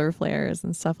solar flares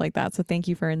and stuff like that? So thank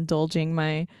you for indulging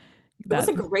my It was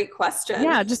that a great question.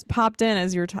 yeah, it just popped in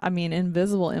as you're I mean,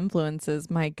 invisible influences.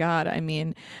 My God. I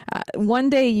mean, one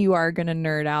day you are going to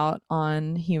nerd out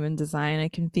on human design. I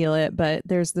can feel it, but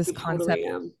there's this I totally concept.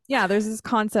 am. Yeah, there's this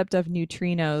concept of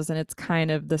neutrinos, and it's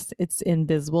kind of it's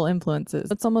invisible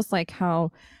influences. It's almost like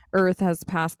how Earth has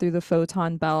passed through the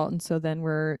photon belt, and so then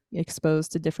we're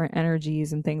exposed to different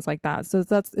energies and things like that. So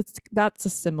that's a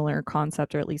similar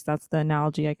concept, or at least that's the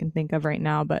analogy I can think of right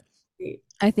now. But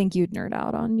I think you'd nerd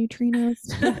out on neutrinos.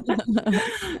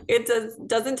 It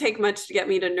doesn't take much to get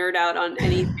me to nerd out on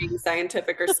anything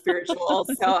scientific or spiritual.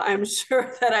 So I'm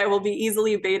sure that I will be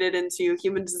easily baited into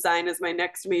human design as my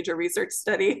next major research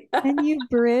study. And you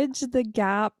bridge the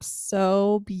gap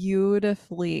so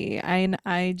beautifully.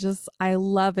 I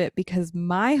love it because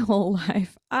my whole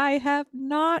life I have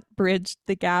not bridged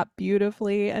the gap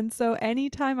beautifully. And so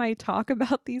anytime I talk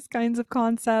about these kinds of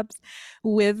concepts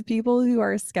with people who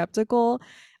are skeptical,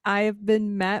 I've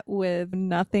been met with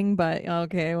nothing but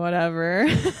okay, whatever.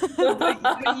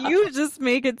 But you just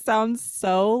make it sound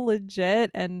so legit,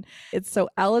 and it's so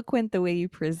eloquent the way you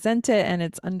present it, and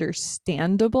it's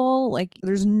understandable. Like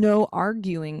there's no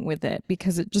arguing with it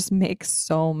because it just makes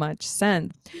so much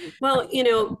sense. Well,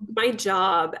 my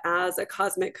job as a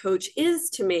cosmic coach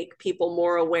is to make people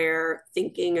more aware,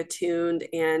 thinking, attuned,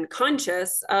 and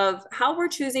conscious of how we're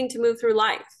choosing to move through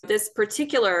life. This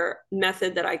particular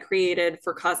method that I created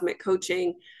for cosmic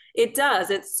coaching, it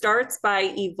starts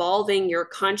by evolving your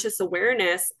conscious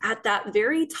awareness at that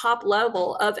very top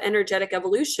level of energetic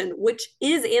evolution, which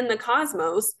is in the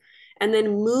cosmos, and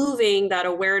then moving that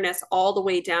awareness all the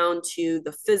way down to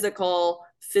the physical,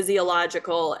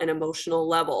 physiological, and emotional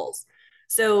levels.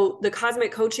 So, the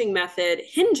cosmic coaching method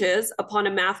hinges upon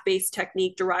a math based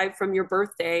technique derived from your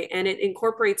birthday, and it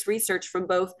incorporates research from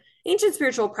both ancient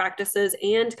spiritual practices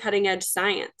and cutting edge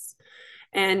science.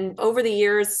 And over the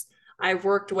years, I've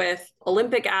worked with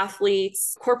Olympic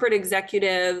athletes, corporate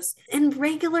executives, and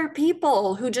regular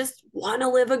people who just want to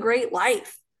live a great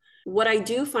life. What I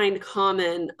do find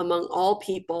common among all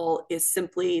people is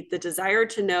simply the desire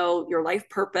to know your life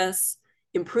purpose,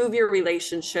 improve your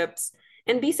relationships,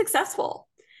 and be successful.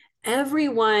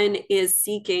 Everyone is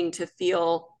seeking to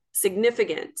feel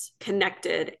significant,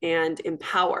 connected, and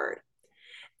empowered.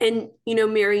 And,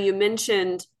 Mary, you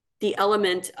mentioned the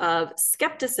element of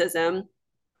skepticism.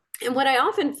 And what I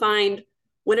often find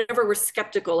whenever we're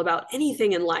skeptical about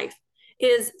anything in life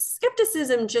is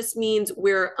skepticism just means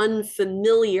we're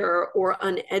unfamiliar or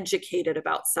uneducated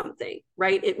about something,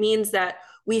 right? It means that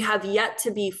we have yet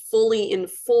to be fully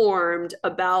informed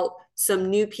about some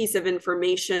new piece of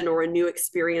information or a new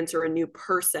experience or a new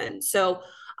person. So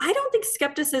I don't think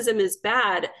skepticism is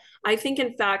bad. I think,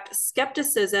 in fact,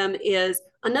 skepticism is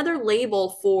another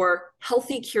label for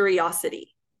healthy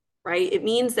curiosity, right? It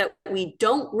means that we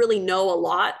don't really know a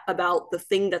lot about the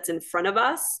thing that's in front of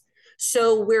us.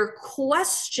 So we're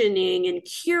questioning and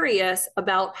curious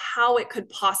about how it could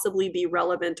possibly be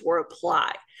relevant or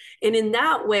apply. And in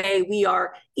that way, we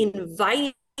are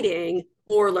inviting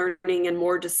more learning and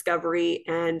more discovery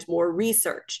and more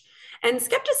research. And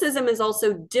skepticism is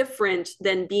also different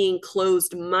than being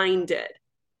closed minded,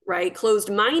 right? Closed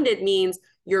minded means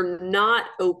you're not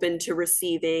open to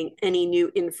receiving any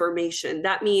new information.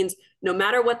 That means no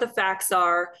matter what the facts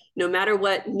are, no matter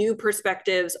what new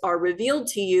perspectives are revealed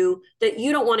to you, that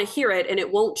you don't want to hear it and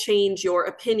it won't change your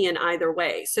opinion either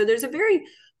way. So there's a very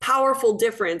powerful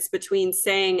difference between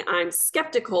saying I'm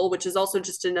skeptical, which is also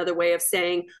just another way of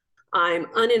saying I'm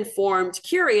uninformed,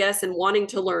 curious, and wanting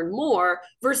to learn more,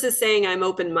 versus saying I'm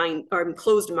open mind or I'm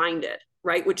closed minded,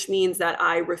 right? Which means that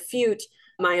I refute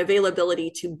my availability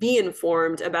to be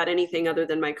informed about anything other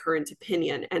than my current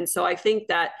opinion. And so I think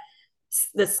that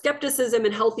the skepticism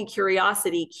and healthy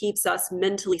curiosity keeps us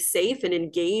mentally safe and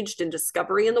engaged in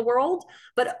discovery in the world.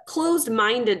 But closed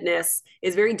mindedness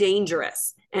is very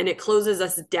dangerous and it closes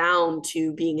us down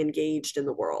to being engaged in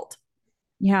the world.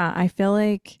 Yeah, I feel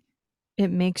like it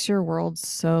makes your world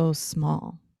so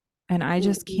small. And I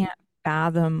just Mm-hmm. can't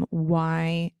fathom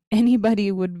why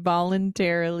anybody would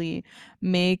voluntarily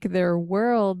make their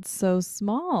world so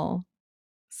small.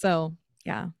 So,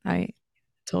 yeah, I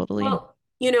totally. Well,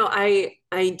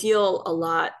 I deal a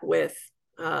lot with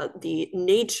the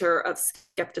nature of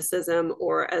skepticism,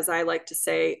 or as I like to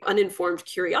say, uninformed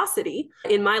curiosity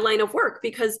in my line of work,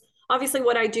 because obviously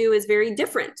what I do is very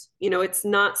different. It's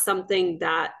not something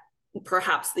that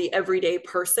perhaps the everyday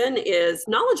person is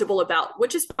knowledgeable about,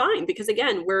 which is fine because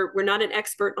again, we're not an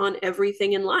expert on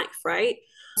everything in life, right?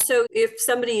 So if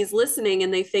somebody is listening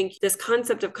and they think this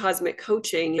concept of cosmic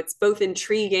coaching, it's both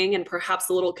intriguing and perhaps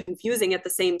a little confusing at the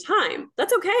same time,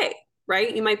 that's okay,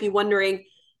 right? You might be wondering,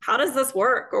 how does this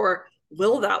work? Or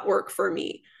will that work for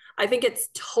me? I think it's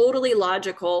totally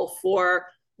logical for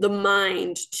the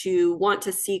mind to want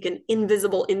to seek an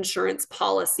invisible insurance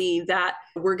policy that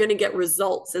we're going to get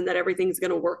results and that everything's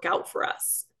going to work out for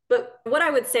us. But what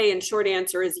I would say in short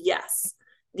answer is yes,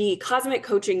 the cosmic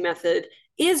coaching method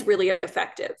is really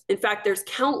effective. In fact, there's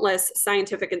countless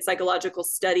scientific and psychological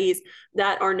studies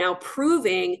that are now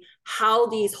proving how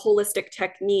these holistic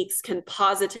techniques can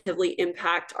positively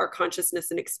impact our consciousness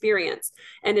and experience.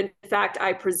 And in fact,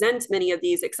 I present many of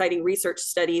these exciting research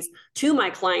studies to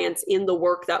my clients in the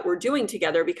work that we're doing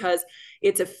together, because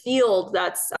it's a field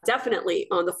that's definitely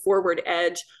on the forward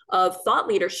edge of thought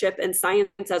leadership and science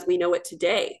as we know it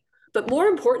today. But more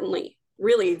importantly,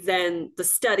 really, than the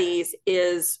studies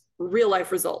is real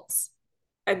life results.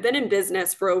 I've been in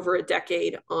business for over a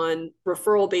decade on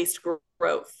referral based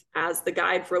growth as the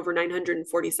guide for over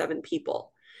 947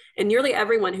 people. And nearly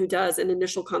everyone who does an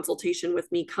initial consultation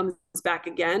with me comes back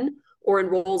again or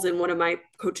enrolls in one of my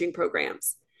coaching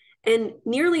programs. And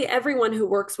nearly everyone who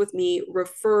works with me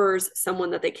refers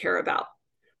someone that they care about.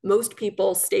 Most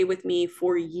people stay with me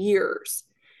for years.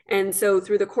 And so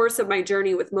through the course of my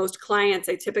journey with most clients,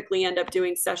 I typically end up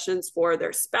doing sessions for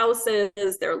their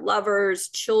spouses, their lovers,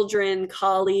 children,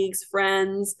 colleagues,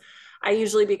 friends. I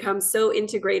usually become so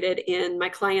integrated in my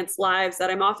clients' lives that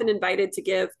I'm often invited to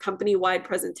give company-wide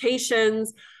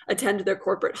presentations, attend their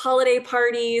corporate holiday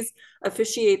parties,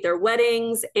 officiate their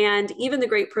weddings, and even the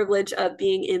great privilege of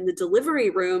being in the delivery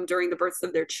room during the births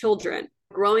of their children.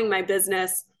 Growing my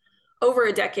business over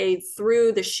a decade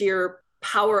through the sheer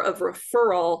power of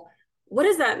referral. What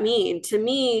does that mean? To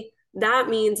me, that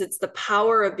means it's the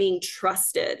power of being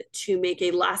trusted to make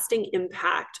a lasting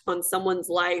impact on someone's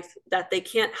life that they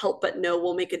can't help but know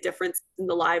will make a difference in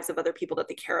the lives of other people that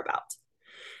they care about.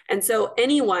 And so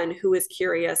anyone who is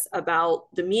curious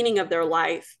about the meaning of their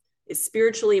life, is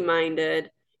spiritually minded,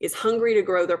 is hungry to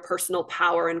grow their personal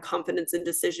power and confidence in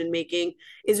decision making,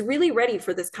 is really ready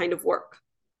for this kind of work.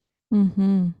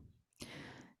 Mm-hmm.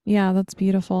 Yeah, that's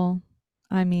beautiful.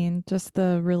 I mean, just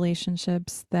the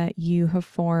relationships that you have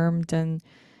formed and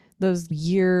those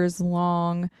years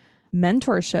long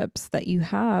mentorships that you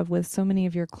have with so many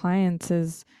of your clients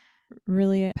is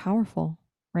really powerful,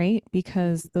 right?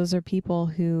 Because those are people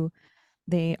who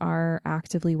they are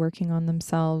actively working on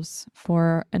themselves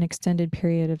for an extended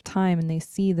period of time and they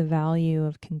see the value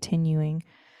of continuing.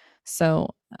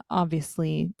 So,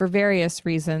 obviously, for various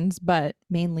reasons, but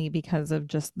mainly because of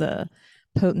just the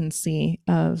potency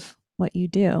of what you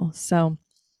do. So,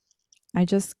 I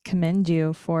just commend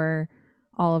you for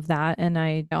all of that. And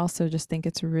I also just think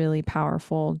it's really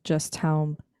powerful just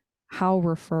how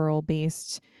referral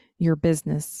based your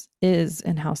business is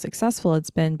and how successful it's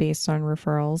been based on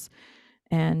referrals.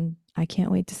 And I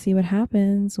can't wait to see what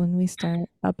happens when we start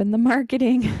up in the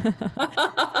marketing.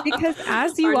 Because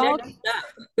as Our you all, next step.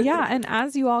 yeah, and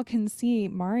as you all can see,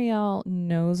 Maurielle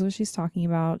knows what she's talking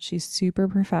about. She's super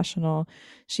professional.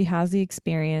 She has the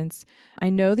experience. I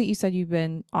know that you said you've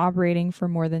been operating for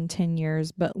more than 10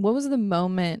 years, but what was the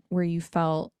moment where you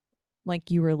felt like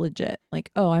you were legit?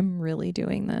 Like, oh, I'm really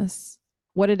doing this.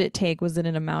 What did it take? Was it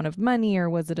an amount of money or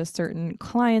was it a certain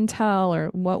clientele or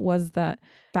what was that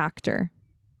factor?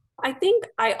 I think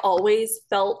I always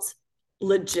felt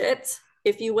legit,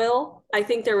 if you will. I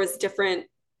think there was different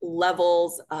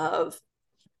levels of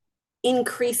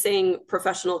increasing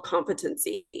professional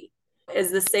competency.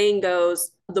 As the saying goes,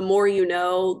 the more you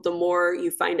know, the more you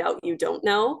find out you don't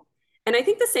know. And I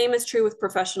think the same is true with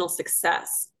professional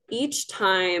success. Each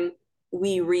time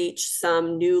we reach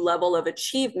some new level of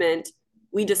achievement,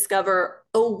 we discover,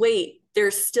 oh, wait,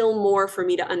 there's still more for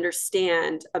me to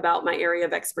understand about my area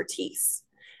of expertise.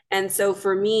 And so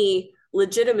for me,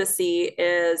 legitimacy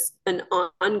is an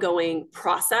ongoing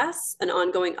process, an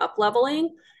ongoing up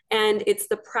leveling. And it's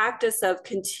the practice of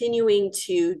continuing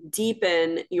to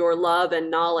deepen your love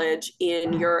and knowledge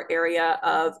in your area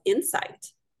of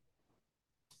insight.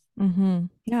 Mm-hmm.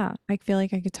 Yeah, I feel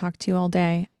like I could talk to you all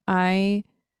day. I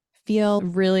feel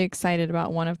really excited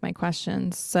about one of my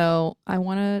questions. So I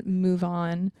want to move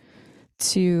on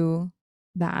to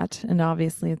that. And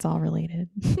obviously, it's all related.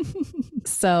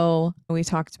 So, we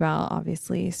talked about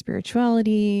obviously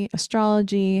spirituality,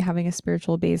 astrology, having a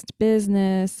spiritual based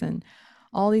business, and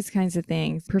all these kinds of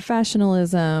things,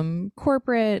 professionalism,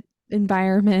 corporate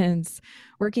environments,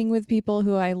 working with people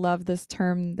who I love this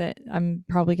term that I'm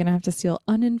probably going to have to steal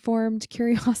uninformed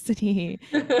curiosity,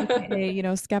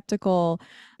 aka, skeptical.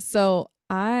 So,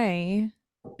 I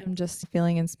am just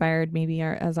feeling inspired, maybe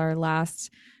as our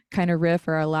last kind of riff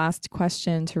or our last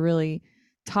question to really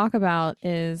talk about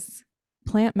is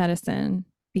plant medicine,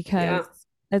 because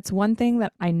Yeah. it's one thing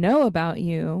that I know about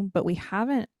you, but we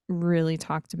haven't really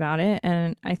talked about it.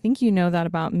 And I think you know that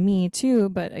about me too,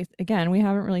 but again, we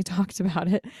haven't really talked about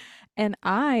it. And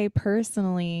I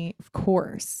personally, of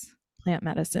course, plant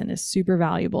medicine is super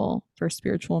valuable for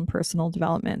spiritual and personal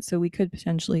development. So we could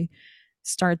potentially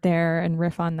start there and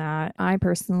riff on that. I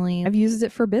personally have used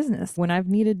it for business when I've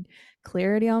needed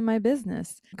clarity on my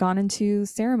business, gone into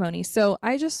ceremony. So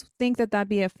I just think that that'd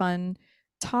be a fun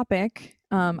topic.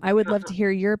 I would love to hear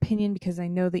your opinion because I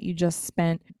know that you just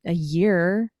spent a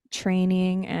year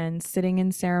training and sitting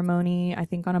in ceremony, I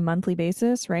think on a monthly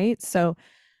basis, right? So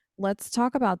let's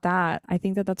talk about that. I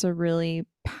think that that's a really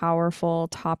powerful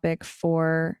topic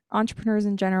for entrepreneurs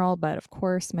in general, but of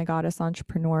course, my goddess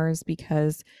entrepreneurs,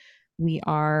 because we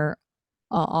are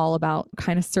all about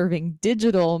kind of serving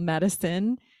digital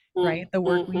medicine, right? The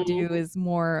work we Mm-hmm. do is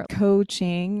more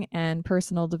coaching and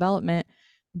personal development,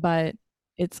 but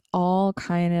it's all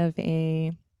kind of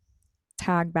a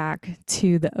tag back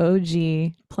to the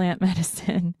OG plant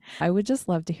medicine. I would just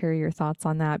love to hear your thoughts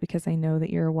on that because I know that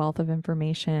you're a wealth of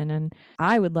information and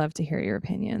I would love to hear your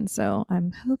opinion. So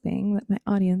I'm hoping that my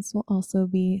audience will also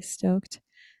be stoked.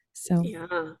 So,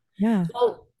 Yeah. yeah.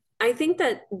 Well, I think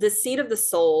that the seat of the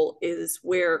soul is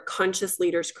where conscious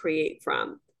leaders create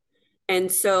from. And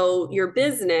so your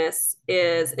business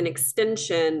is an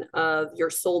extension of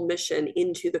your soul mission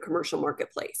into the commercial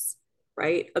marketplace,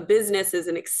 right? A business is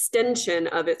an extension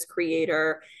of its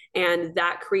creator and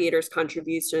that creator's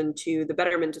contribution to the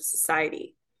betterment of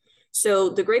society. So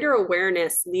the greater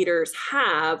awareness leaders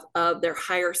have of their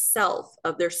higher self,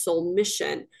 of their soul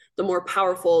mission, the more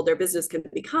powerful their business can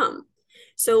become.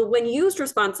 So, when used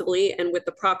responsibly and with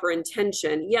the proper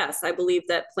intention, yes, I believe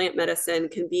that plant medicine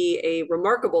can be a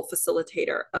remarkable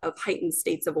facilitator of heightened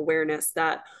states of awareness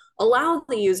that allow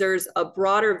the users a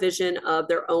broader vision of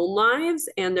their own lives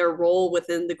and their role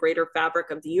within the greater fabric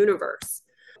of the universe.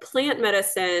 Plant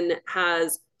medicine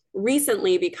has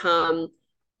recently become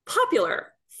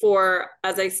popular for,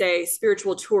 as I say,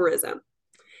 spiritual tourism.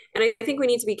 And I think we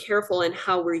need to be careful in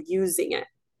how we're using it.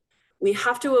 We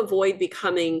have to avoid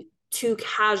becoming too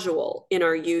casual in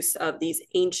our use of these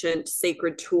ancient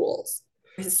sacred tools.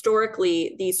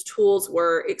 Historically, these tools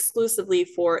were exclusively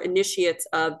for initiates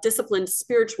of disciplined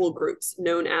spiritual groups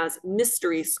known as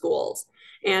mystery schools,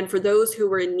 and for those who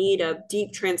were in need of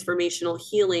deep transformational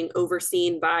healing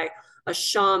overseen by a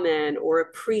shaman or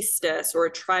a priestess or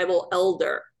a tribal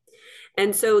elder.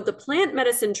 And so the plant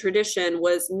medicine tradition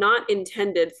was not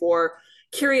intended for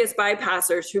curious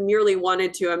bypassers who merely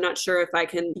wanted to, I'm not sure if I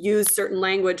can use certain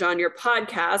language on your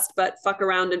podcast, but fuck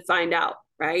around and find out,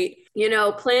 right?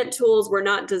 Plant tools were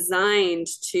not designed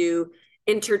to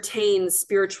entertain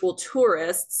spiritual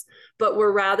tourists, but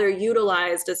were rather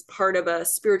utilized as part of a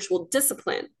spiritual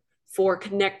discipline for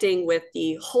connecting with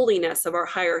the holiness of our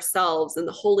higher selves and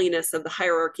the holiness of the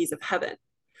hierarchies of heaven.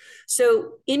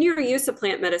 So, in your use of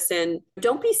plant medicine,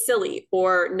 don't be silly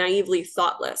or naively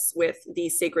thoughtless with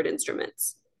these sacred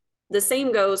instruments. The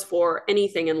same goes for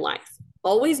anything in life.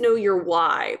 Always know your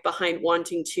why behind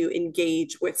wanting to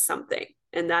engage with something.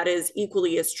 And that is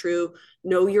equally as true.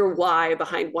 Know your why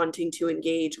behind wanting to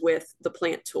engage with the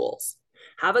plant tools.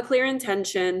 Have a clear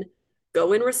intention,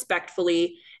 go in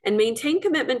respectfully, and maintain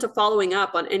commitment to following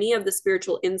up on any of the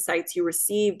spiritual insights you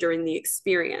receive during the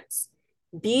experience.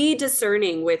 Be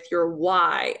discerning with your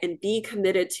why and be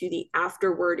committed to the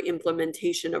afterward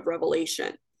implementation of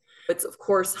revelation. It's, of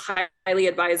course, highly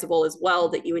advisable as well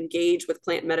that you engage with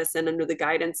plant medicine under the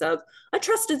guidance of a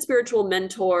trusted spiritual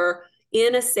mentor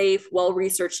in a safe, well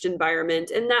researched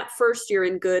environment, and that first year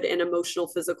in good and emotional,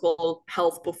 physical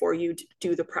health before you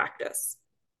do the practice.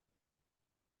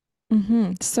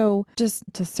 So, just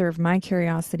to serve my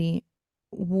curiosity,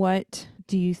 what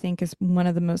do you think is one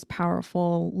of the most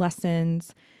powerful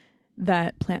lessons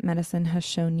that plant medicine has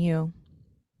shown you?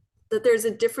 That there's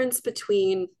a difference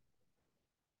between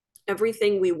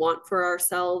everything we want for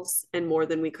ourselves and more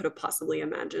than we could have possibly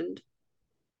imagined.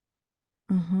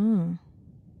 Uh-huh.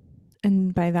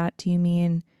 And by that, do you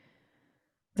mean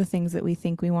the things that we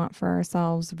think we want for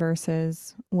ourselves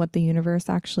versus what the universe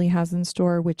actually has in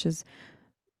store, which is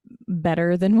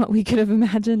better than what we could have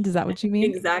imagined. Is that what you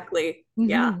mean? Exactly.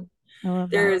 Yeah. Mm-hmm. I love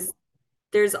that.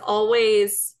 There's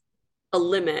always a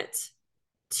limit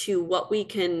to what we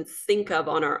can think of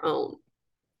on our own,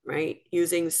 right?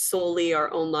 Using solely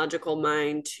our own logical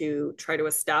mind to try to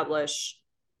establish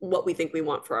what we think we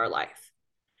want for our life.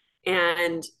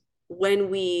 And when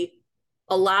we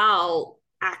allow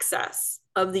access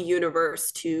of the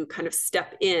universe to kind of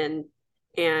step in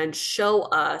and show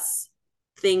us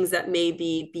things that may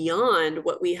be beyond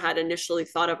what we had initially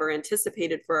thought of or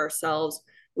anticipated for ourselves,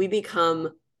 we become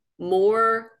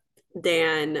more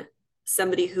than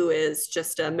somebody who is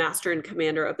just a master and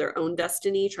commander of their own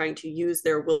destiny, trying to use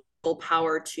their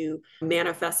willpower to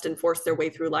manifest and force their way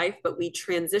through life, but we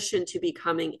transition to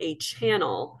becoming a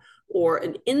channel or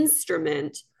an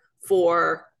instrument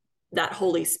for that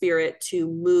Holy Spirit to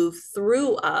move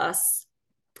through us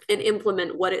and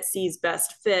implement what it sees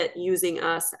best fit, using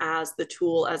us as the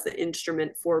tool, as the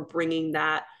instrument for bringing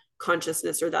that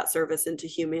consciousness or that service into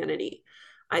humanity.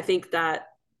 I think that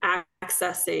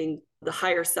accessing the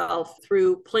higher self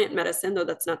through plant medicine, though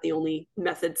that's not the only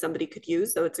method somebody could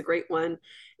use, though it's a great one,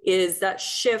 is that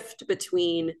shift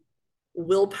between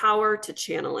willpower to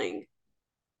channeling.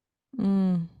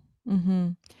 Mm, hmm.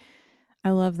 I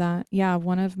love that. Yeah,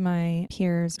 one of my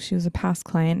peers, she was a past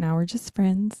client. Now we're just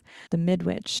friends. The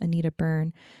midwitch, Anita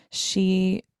Byrne,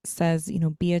 she says,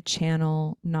 be a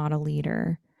channel, not a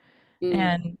leader. Mm.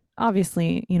 And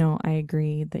obviously, I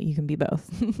agree that you can be both.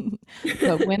 But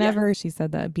Yeah. whenever she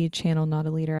said that, be a channel, not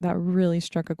a leader, that really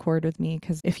struck a chord with me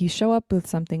because if you show up with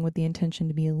something with the intention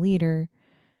to be a leader,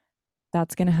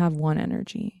 that's going to have one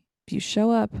energy. If you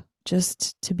show up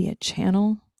just to be a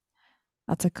channel,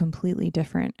 that's a completely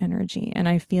different energy. And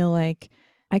I feel like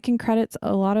I can credit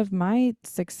a lot of my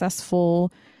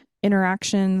successful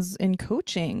interactions in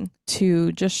coaching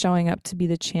to just showing up to be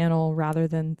the channel rather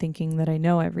than thinking that I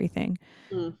know everything.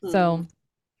 Mm-hmm. So,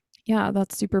 yeah,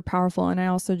 that's super powerful. And I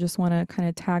also just want to kind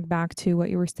of tag back to what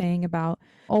you were saying about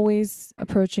always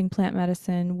approaching plant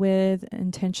medicine with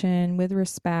intention, with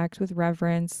respect, with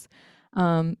reverence,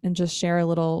 and just share a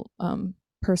little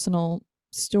personal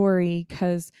story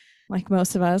because, like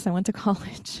most of us, I went to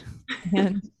college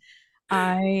and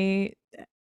I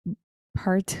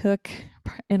partook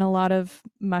in a lot of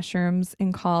mushrooms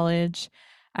in college.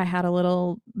 I had a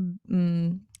little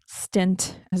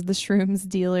stint as the shrooms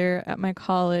dealer at my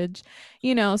college,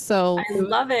 so I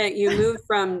love it. You moved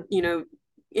from,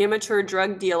 amateur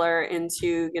drug dealer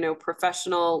into,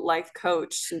 professional life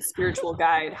coach and spiritual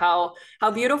guide. How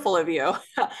beautiful of you.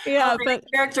 How yeah, very but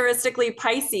characteristically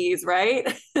Pisces,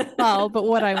 right? well, but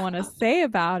what I want to say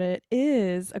about it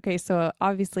is, okay, so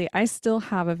obviously I still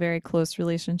have a very close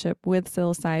relationship with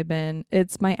psilocybin.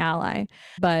 It's my ally,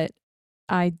 but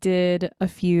I did a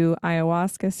few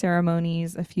ayahuasca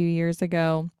ceremonies a few years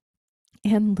ago.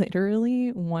 And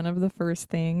literally, one of the first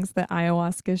things that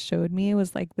ayahuasca showed me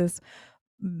was like this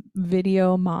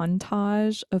video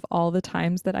montage of all the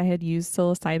times that I had used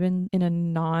psilocybin in a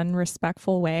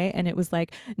non-respectful way. And it was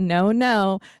like, no,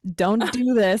 no, don't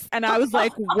do this. And I was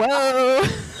like, whoa.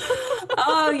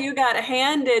 Oh, you got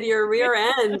handed your rear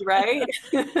end, right?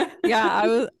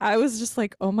 Yeah, I was just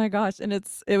like, oh my gosh. And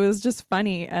it was just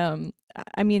funny.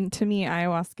 I mean, to me,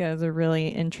 ayahuasca is a really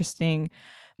interesting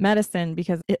medicine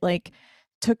because it like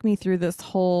took me through this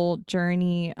whole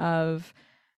journey of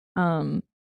um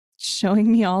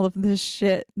showing me all of this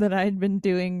shit that I'd been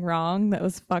doing wrong that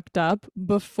was fucked up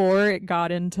before it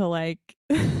got into like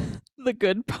the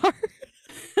good part.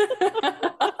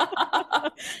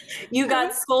 You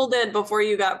got scolded before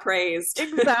you got praised.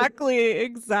 Exactly.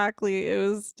 It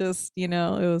was just, it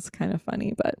was kind of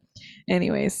funny, but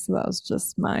anyways, so that was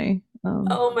just my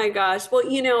Oh my gosh. Well,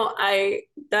 I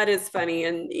that is funny.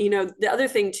 And the other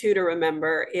thing too to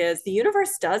remember is the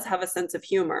universe does have a sense of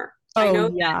humor. I oh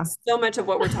know yeah. that so much of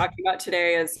what we're talking about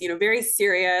today is, very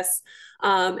serious.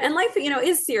 And life,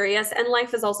 is serious and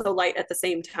life is also light at the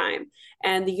same time.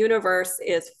 And the universe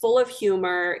is full of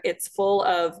humor, it's full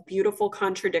of beautiful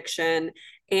contradiction.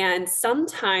 And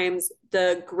sometimes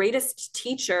the greatest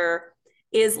teacher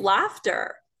is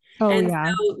laughter. Oh And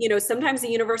yeah. so, sometimes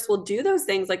the universe will do those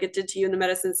things like it did to you in the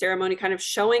medicine ceremony, kind of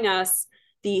showing us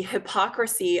the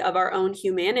hypocrisy of our own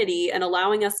humanity and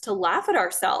allowing us to laugh at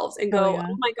ourselves and Oh go, yeah.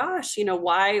 oh my gosh,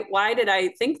 why did I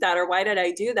think that or why did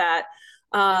I do that?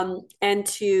 And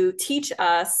to teach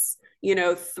us,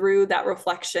 through that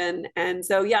reflection. And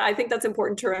so, yeah, I think that's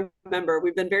important to remember.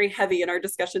 We've been very heavy in our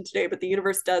discussion today, but the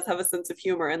universe does have a sense of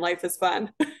humor and life is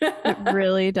fun. It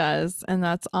really does. And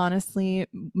that's honestly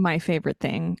my favorite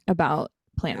thing about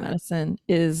plant Yeah. medicine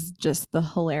is just the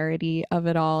hilarity of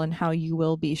it all, and how you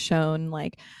will be shown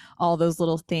like all those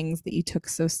little things that you took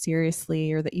so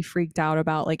seriously or that you freaked out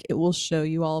about. Like it will show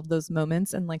you all of those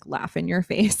moments and like laugh in your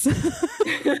face.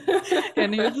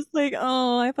 And you're just like,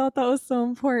 oh, I thought that was so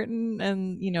important.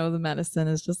 And the medicine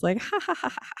is just like, ha ha ha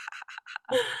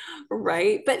ha.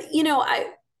 Right. But,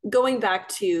 I going back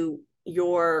to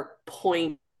your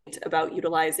point about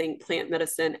utilizing plant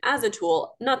medicine as a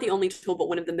tool, not the only tool, but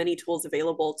one of the many tools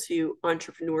available to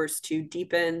entrepreneurs to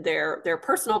deepen their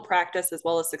personal practice as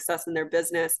well as success in their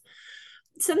business.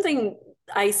 Something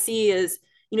I see is,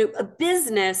 a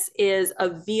business is a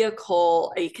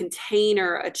vehicle, a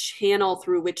container, a channel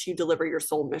through which you deliver your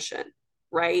soul mission,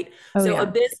 right? Oh So a yeah.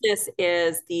 business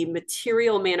is the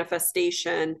material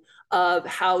manifestation of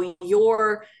how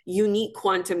your unique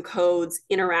quantum codes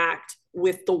interact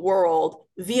with the world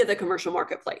via the commercial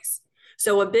marketplace.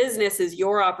 So a business is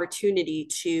your opportunity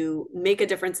to make a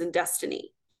difference in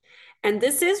destiny. And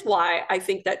this is why I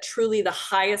think that truly the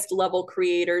highest level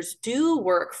creators do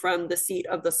work from the seat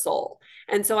of the soul.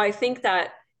 And so I think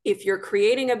that if you're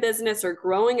creating a business or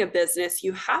growing a business,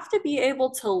 you have to be able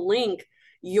to link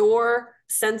your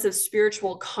sense of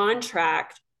spiritual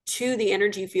contract to the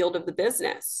energy field of the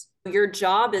business. Your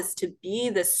job is to be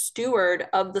the steward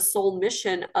of the soul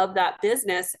mission of that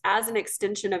business as an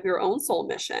extension of your own soul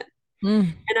mission.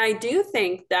 Mm. And I do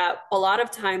think that a lot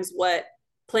of times what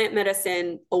plant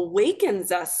medicine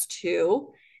awakens us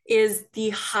to is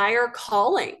the higher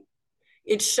calling.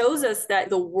 It shows us that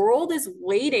the world is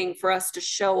waiting for us to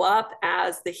show up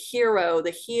as the hero,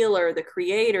 the healer, the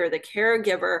creator, the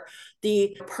caregiver,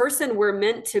 the person we're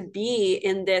meant to be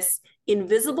in this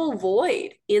invisible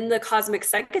void in the cosmic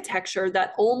psychotecture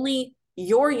that only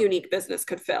your unique business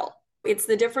could fill. It's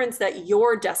the difference that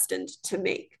you're destined to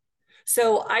make.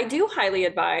 So I do highly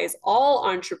advise all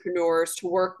entrepreneurs to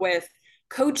work with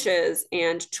coaches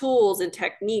and tools and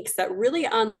techniques that really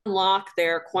unlock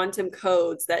their quantum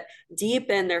codes, that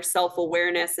deepen their self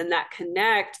awareness, and that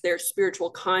connect their spiritual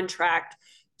contract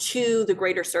to the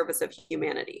greater service of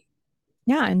humanity.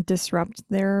 Yeah, and disrupt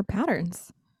their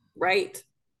patterns. Right.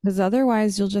 Because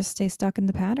otherwise you'll just stay stuck in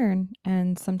the pattern.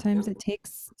 And sometimes Yeah. it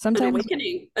takes, An sometimes,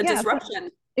 awakening, a yeah, disruption.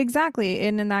 exactly.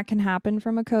 And then that can happen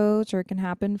from a coach, or it can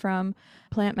happen from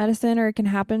plant medicine, or it can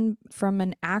happen from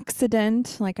an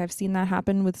accident. Like I've seen that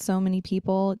happen with so many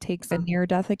people. It takes a near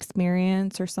death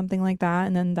experience or something like that.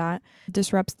 And then that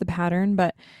disrupts the pattern.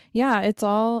 But yeah, it's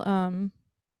all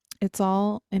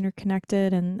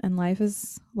interconnected, and life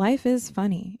is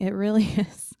funny. It really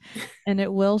is. And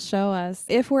it will show us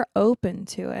if we're open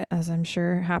to it, as I'm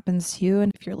sure happens to you.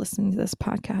 And if you're listening to this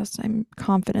podcast, I'm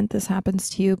confident this happens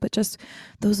to you. But just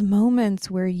those moments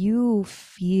where you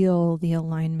feel the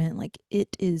alignment, like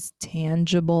it is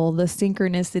tangible, the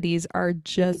synchronicities are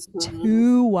just Mhm.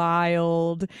 too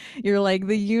wild. You're like,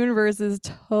 the universe is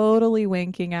totally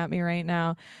winking at me right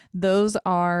now. Those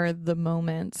are the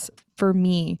moments for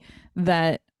me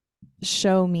that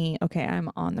show me, okay, I'm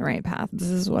on the right path. This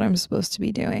is what I'm supposed to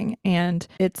be doing. And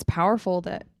it's powerful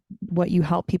that what you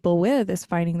help people with is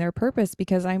finding their purpose,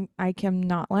 because I am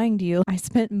not lying to you. I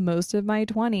spent most of my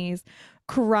 20s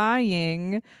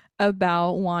crying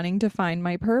about wanting to find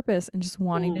my purpose and just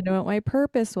wanting to Mm. know what my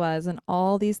purpose was and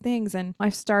all these things. And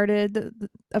I've started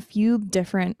a few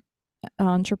different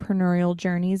entrepreneurial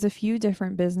journeys, a few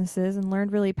different businesses, and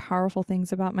learned really powerful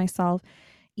things about myself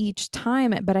each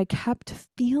time. But I kept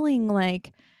feeling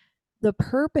like the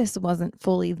purpose wasn't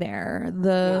fully there.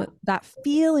 Yeah. That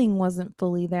feeling wasn't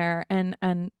fully there. And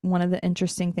one of the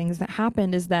interesting things that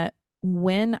happened is that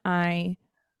when I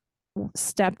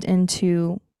stepped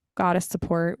into goddess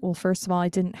support, well, first of all, I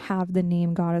didn't have the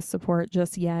name goddess support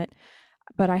just yet,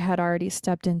 but I had already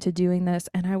stepped into doing this,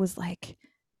 and I was like,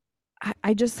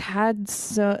 I just had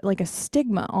so like a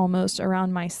stigma almost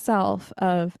around myself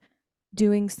of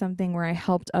doing something where I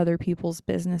helped other people's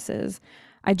businesses.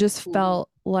 I just Mm. felt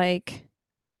like,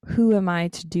 who am I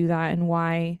to do that, and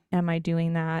why am I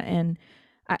doing that? And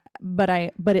but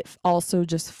it also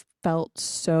just felt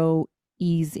so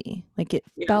easy. Like it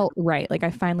Yeah. felt right. Like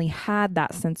I finally had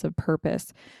that sense of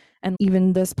purpose. And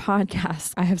even this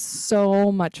podcast, I have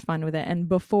so much fun with it. And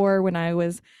before, when I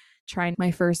was trying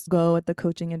my first go at the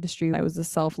coaching industry, I was a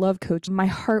self-love coach. My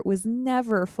heart was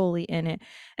never fully in it,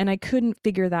 and I couldn't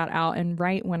figure that out. And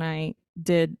right when I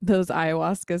did those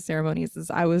ayahuasca ceremonies, is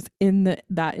I was in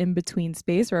that in between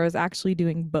space where I was actually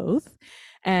doing both.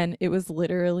 And it was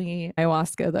literally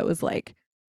ayahuasca that was like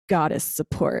goddess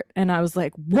support. And I was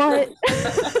like, what?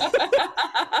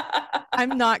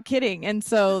 I'm not kidding. And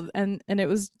so it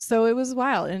was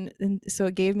wild. And so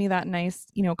it gave me that nice,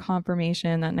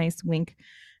 confirmation, that nice wink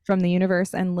from the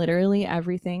universe, and literally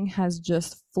everything has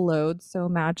just flowed so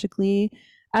magically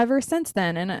ever since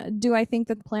then. And do I think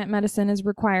that plant medicine is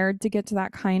required to get to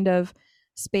that kind of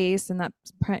space and that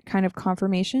kind of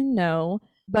confirmation? No,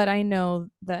 but I know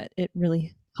that it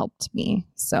really helped me.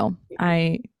 So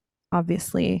I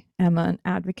obviously am an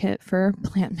advocate for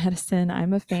plant medicine.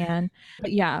 I'm a fan.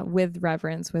 But yeah, with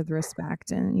reverence, with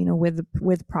respect, and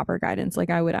with proper guidance. Like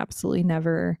I would absolutely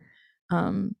never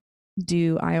um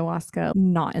do ayahuasca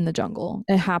not in the jungle.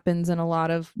 It happens in a lot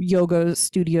of yoga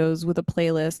studios with a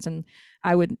playlist, and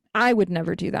I would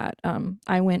never do that.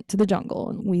 I went to the jungle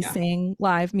and we sang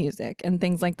live music and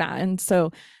things like that. And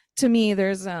so to me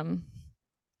there's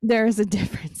a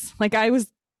difference. Like I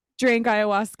was drank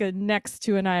ayahuasca next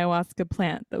to an ayahuasca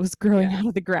plant that was growing out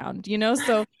of the ground,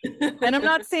 so and I'm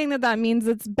not saying that means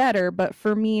it's better, but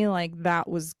for me, like that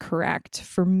was correct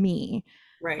for me.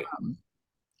 Right.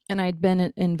 And I'd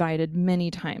been invited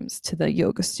many times to the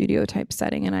yoga studio type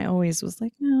setting, and I always was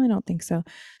like, no, I don't think so.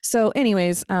 So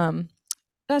anyways,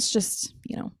 that's just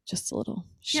just a little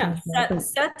yeah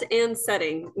set and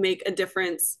setting make a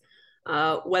difference,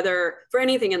 whether for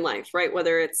anything in life, right?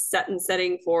 Whether it's set and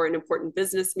setting for an important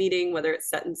business meeting, whether it's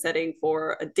set and setting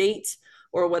for a date,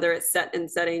 or whether it's set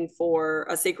and setting for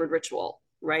a sacred ritual,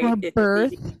 right? Or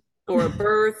birth. Or a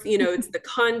birth, it's the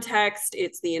context,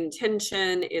 it's the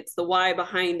intention, it's the why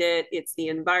behind it, it's the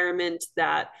environment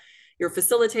that you're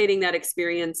facilitating that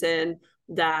experience in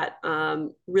that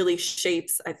really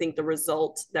shapes, I think, the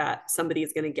result that somebody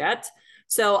is going to get.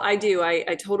 So I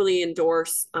totally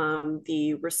endorse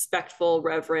the respectful,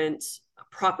 reverent,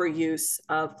 proper use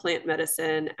of plant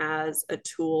medicine as a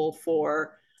tool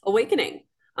for awakening.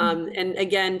 And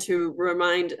again, to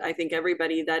remind, I think,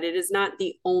 everybody that it is not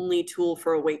the only tool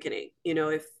for awakening.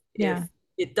 If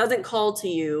it doesn't call to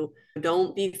you,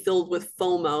 don't be filled with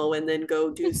FOMO and then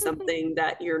go do something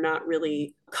that you're not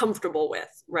really comfortable with,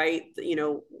 right?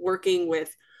 Working with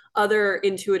other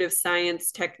intuitive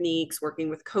science techniques, working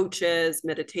with coaches,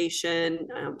 meditation,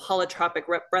 holotropic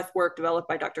breath work developed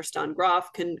by Dr. Stan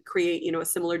Grof can create, a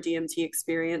similar DMT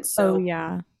experience. So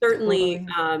certainly,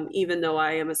 totally. Even though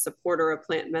I am a supporter of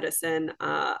plant medicine,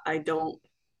 I don't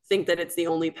think that it's the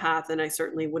only path, and I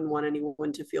certainly wouldn't want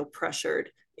anyone to feel pressured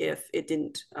if it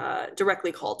didn't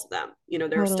directly call to them.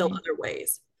 There are still other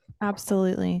ways.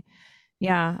 Absolutely.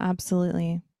 Yeah,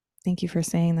 absolutely. Thank you for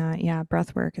saying that. Yeah,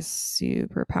 breath work is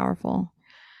super powerful.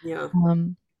 Yeah.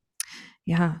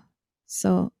 Yeah.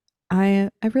 So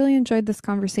I really enjoyed this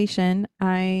conversation.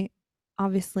 I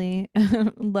obviously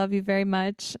love you very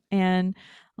much and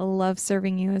love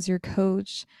serving you as your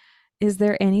coach. Is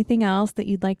there anything else that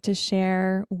you'd like to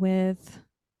share with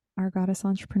our goddess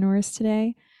entrepreneurs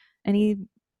today? Any,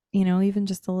 even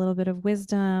just a little bit of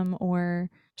wisdom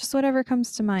or just whatever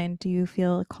comes to mind. Do you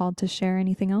feel called to share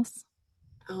anything else?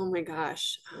 Oh my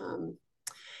gosh.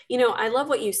 I love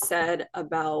what you said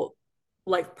about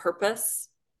life purpose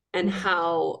and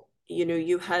how,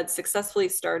 you had successfully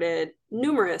started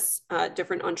numerous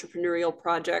different entrepreneurial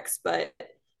projects, but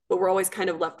we're always kind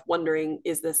of left wondering,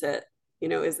 is this it?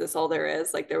 Is this all there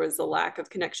is? Like there was a lack of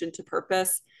connection to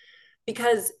purpose.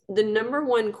 Because the number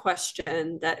one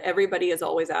question that everybody is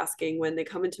always asking when they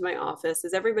come into my office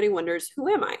is everybody wonders, who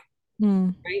am I?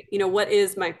 Right? What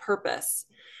is my purpose?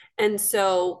 And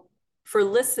so for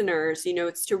listeners,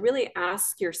 it's to really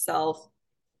ask yourself,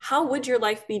 how would your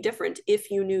life be different if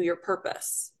you knew your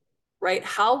purpose, right?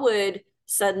 How would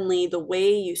suddenly the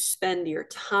way you spend your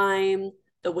time,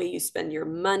 the way you spend your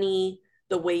money,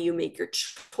 the way you make your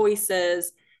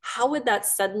choices, how would that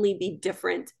suddenly be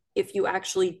different if you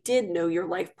actually did know your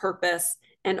life purpose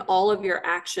and all of your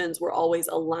actions were always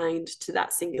aligned to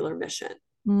that singular mission?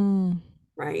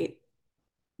 Right?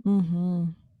 Mm-hmm.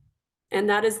 And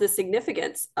that is the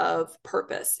significance of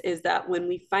purpose, is that when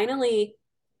we finally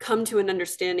come to an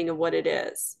understanding of what it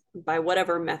is, by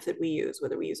whatever method we use,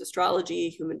 whether we use astrology,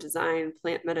 human design,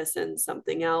 plant medicine,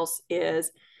 something else,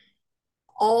 is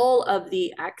all of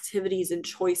the activities and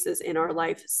choices in our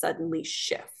life suddenly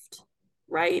shift,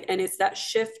 right? And it's that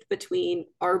shift between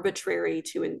arbitrary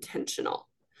to intentional.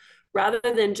 Rather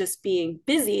than just being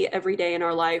busy every day in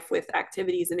our life with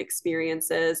activities and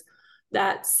experiences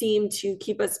that seem to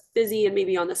keep us busy and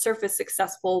maybe on the surface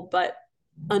successful, but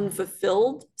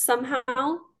unfulfilled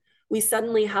somehow, we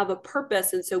suddenly have a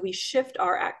purpose. And so we shift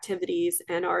our activities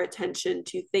and our attention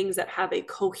to things that have a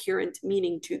coherent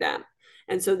meaning to them.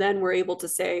 And so then we're able to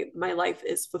say, my life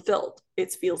is fulfilled.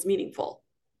 It feels meaningful,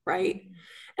 right?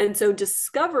 And so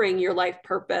discovering your life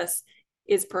purpose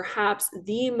is perhaps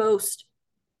the most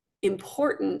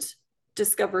important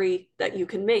discovery that you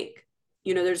can make.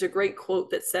 There's a great quote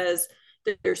that says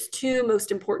that there's two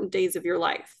most important days of your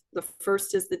life. The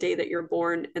first is the day that you're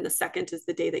born, and the second is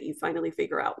the day that you finally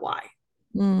figure out why.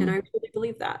 And I Mm, really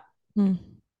believe that. mm,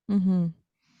 mm-hmm,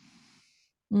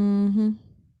 mm-hmm.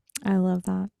 I love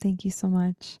that. Thank you so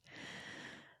much.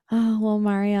 Oh, well,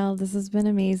 Marielle, this has been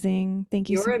amazing. Thank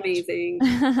you so You're much. amazing.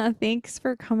 Thanks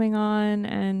for coming on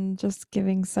and just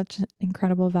giving such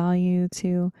incredible value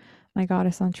to my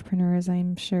goddess entrepreneurs.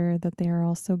 I'm sure that they are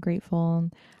all so grateful.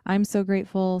 And I'm so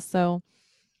grateful. So,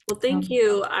 Well, thank um,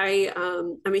 you.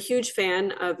 I'm a huge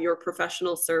fan of your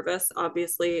professional service.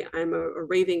 Obviously, I'm a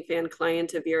raving fan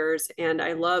client of yours, and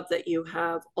I love that you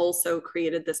have also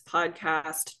created this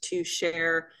podcast to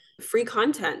share free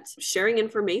content, sharing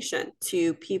information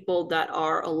to people that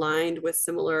are aligned with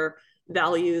similar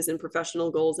values and professional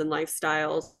goals and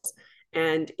lifestyles.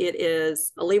 And it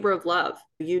is a labor of love.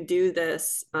 You do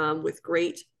this with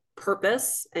great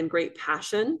purpose and great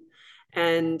passion,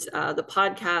 and the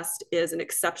podcast is an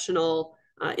exceptional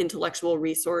intellectual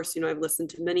resource. I've listened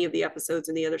to many of the episodes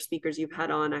and the other speakers you've had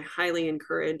on. I highly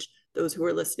encourage those who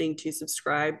are listening to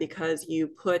subscribe, because you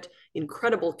put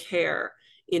incredible care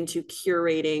into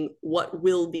curating what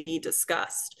will be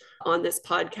discussed on this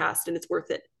podcast, and it's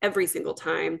worth it every single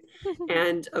time.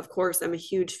 And of course, I'm a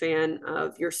huge fan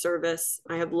of your service.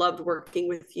 I have loved working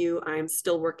with you. I am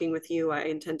still working with you. I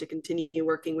intend to continue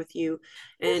working with you.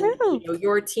 And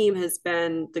your team has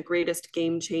been the greatest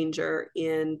game changer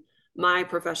in my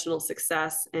professional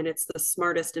success, and it's the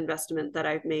smartest investment that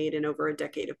I've made in over a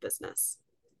decade of business.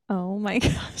 Oh my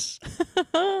gosh.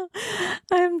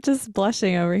 I'm just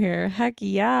blushing over here. Heck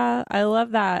yeah. I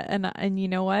love that. And you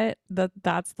know what?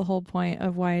 That's the whole point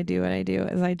of why I do what I do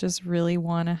is I just really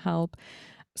want to help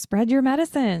spread your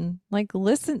medicine. Like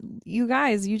listen, you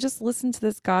guys, you just listen to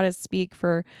this goddess speak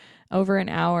for over an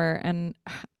hour and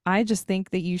I just think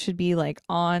that you should be like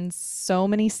on so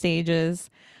many stages.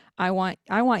 I want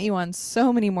you on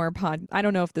so many more pod. I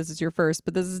don't know if this is your first,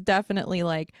 but this is definitely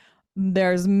like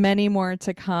there's many more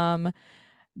to come.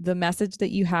 The message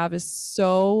that you have is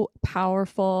so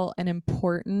powerful and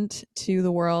important to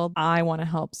the world. I want to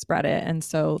help spread it. And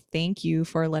so thank you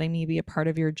for letting me be a part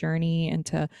of your journey and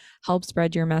to help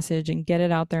spread your message and get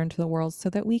it out there into the world so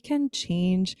that we can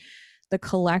change the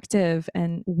collective.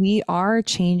 And we are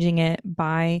changing it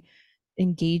by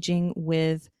engaging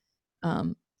with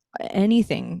um,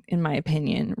 anything, in my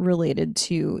opinion, related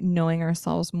to knowing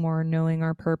ourselves more, knowing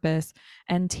our purpose,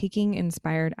 and taking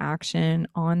inspired action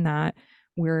on that.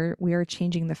 We are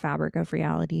changing the fabric of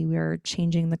reality. We are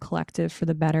changing the collective for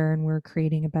the better, and we're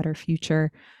creating a better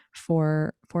future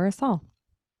for us all.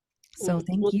 So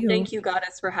thank Well, you. thank you,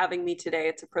 Goddess, for having me today.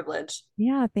 It's a privilege.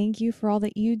 Yeah, thank you for all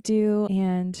that you do.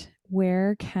 And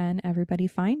where can everybody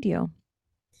find you?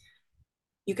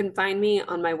 You can find me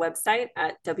on my website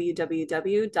at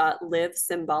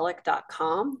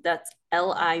www.livesymbolic.com. That's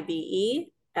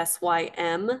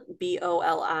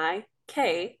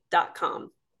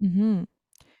LIVESYMBOLIK.com. Mm-hmm.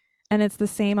 And it's the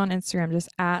same on Instagram, just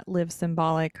at live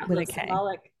symbolic At with a Live K.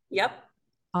 Symbolic. Yep.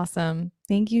 Awesome.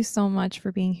 Thank you so much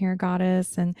for being here,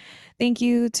 Goddess. And thank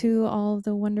you to all of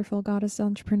the wonderful Goddess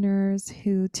entrepreneurs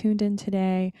who tuned in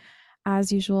today.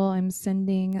 As usual, I'm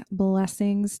sending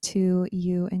blessings to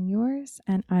you and yours,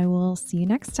 and I will see you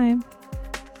next time.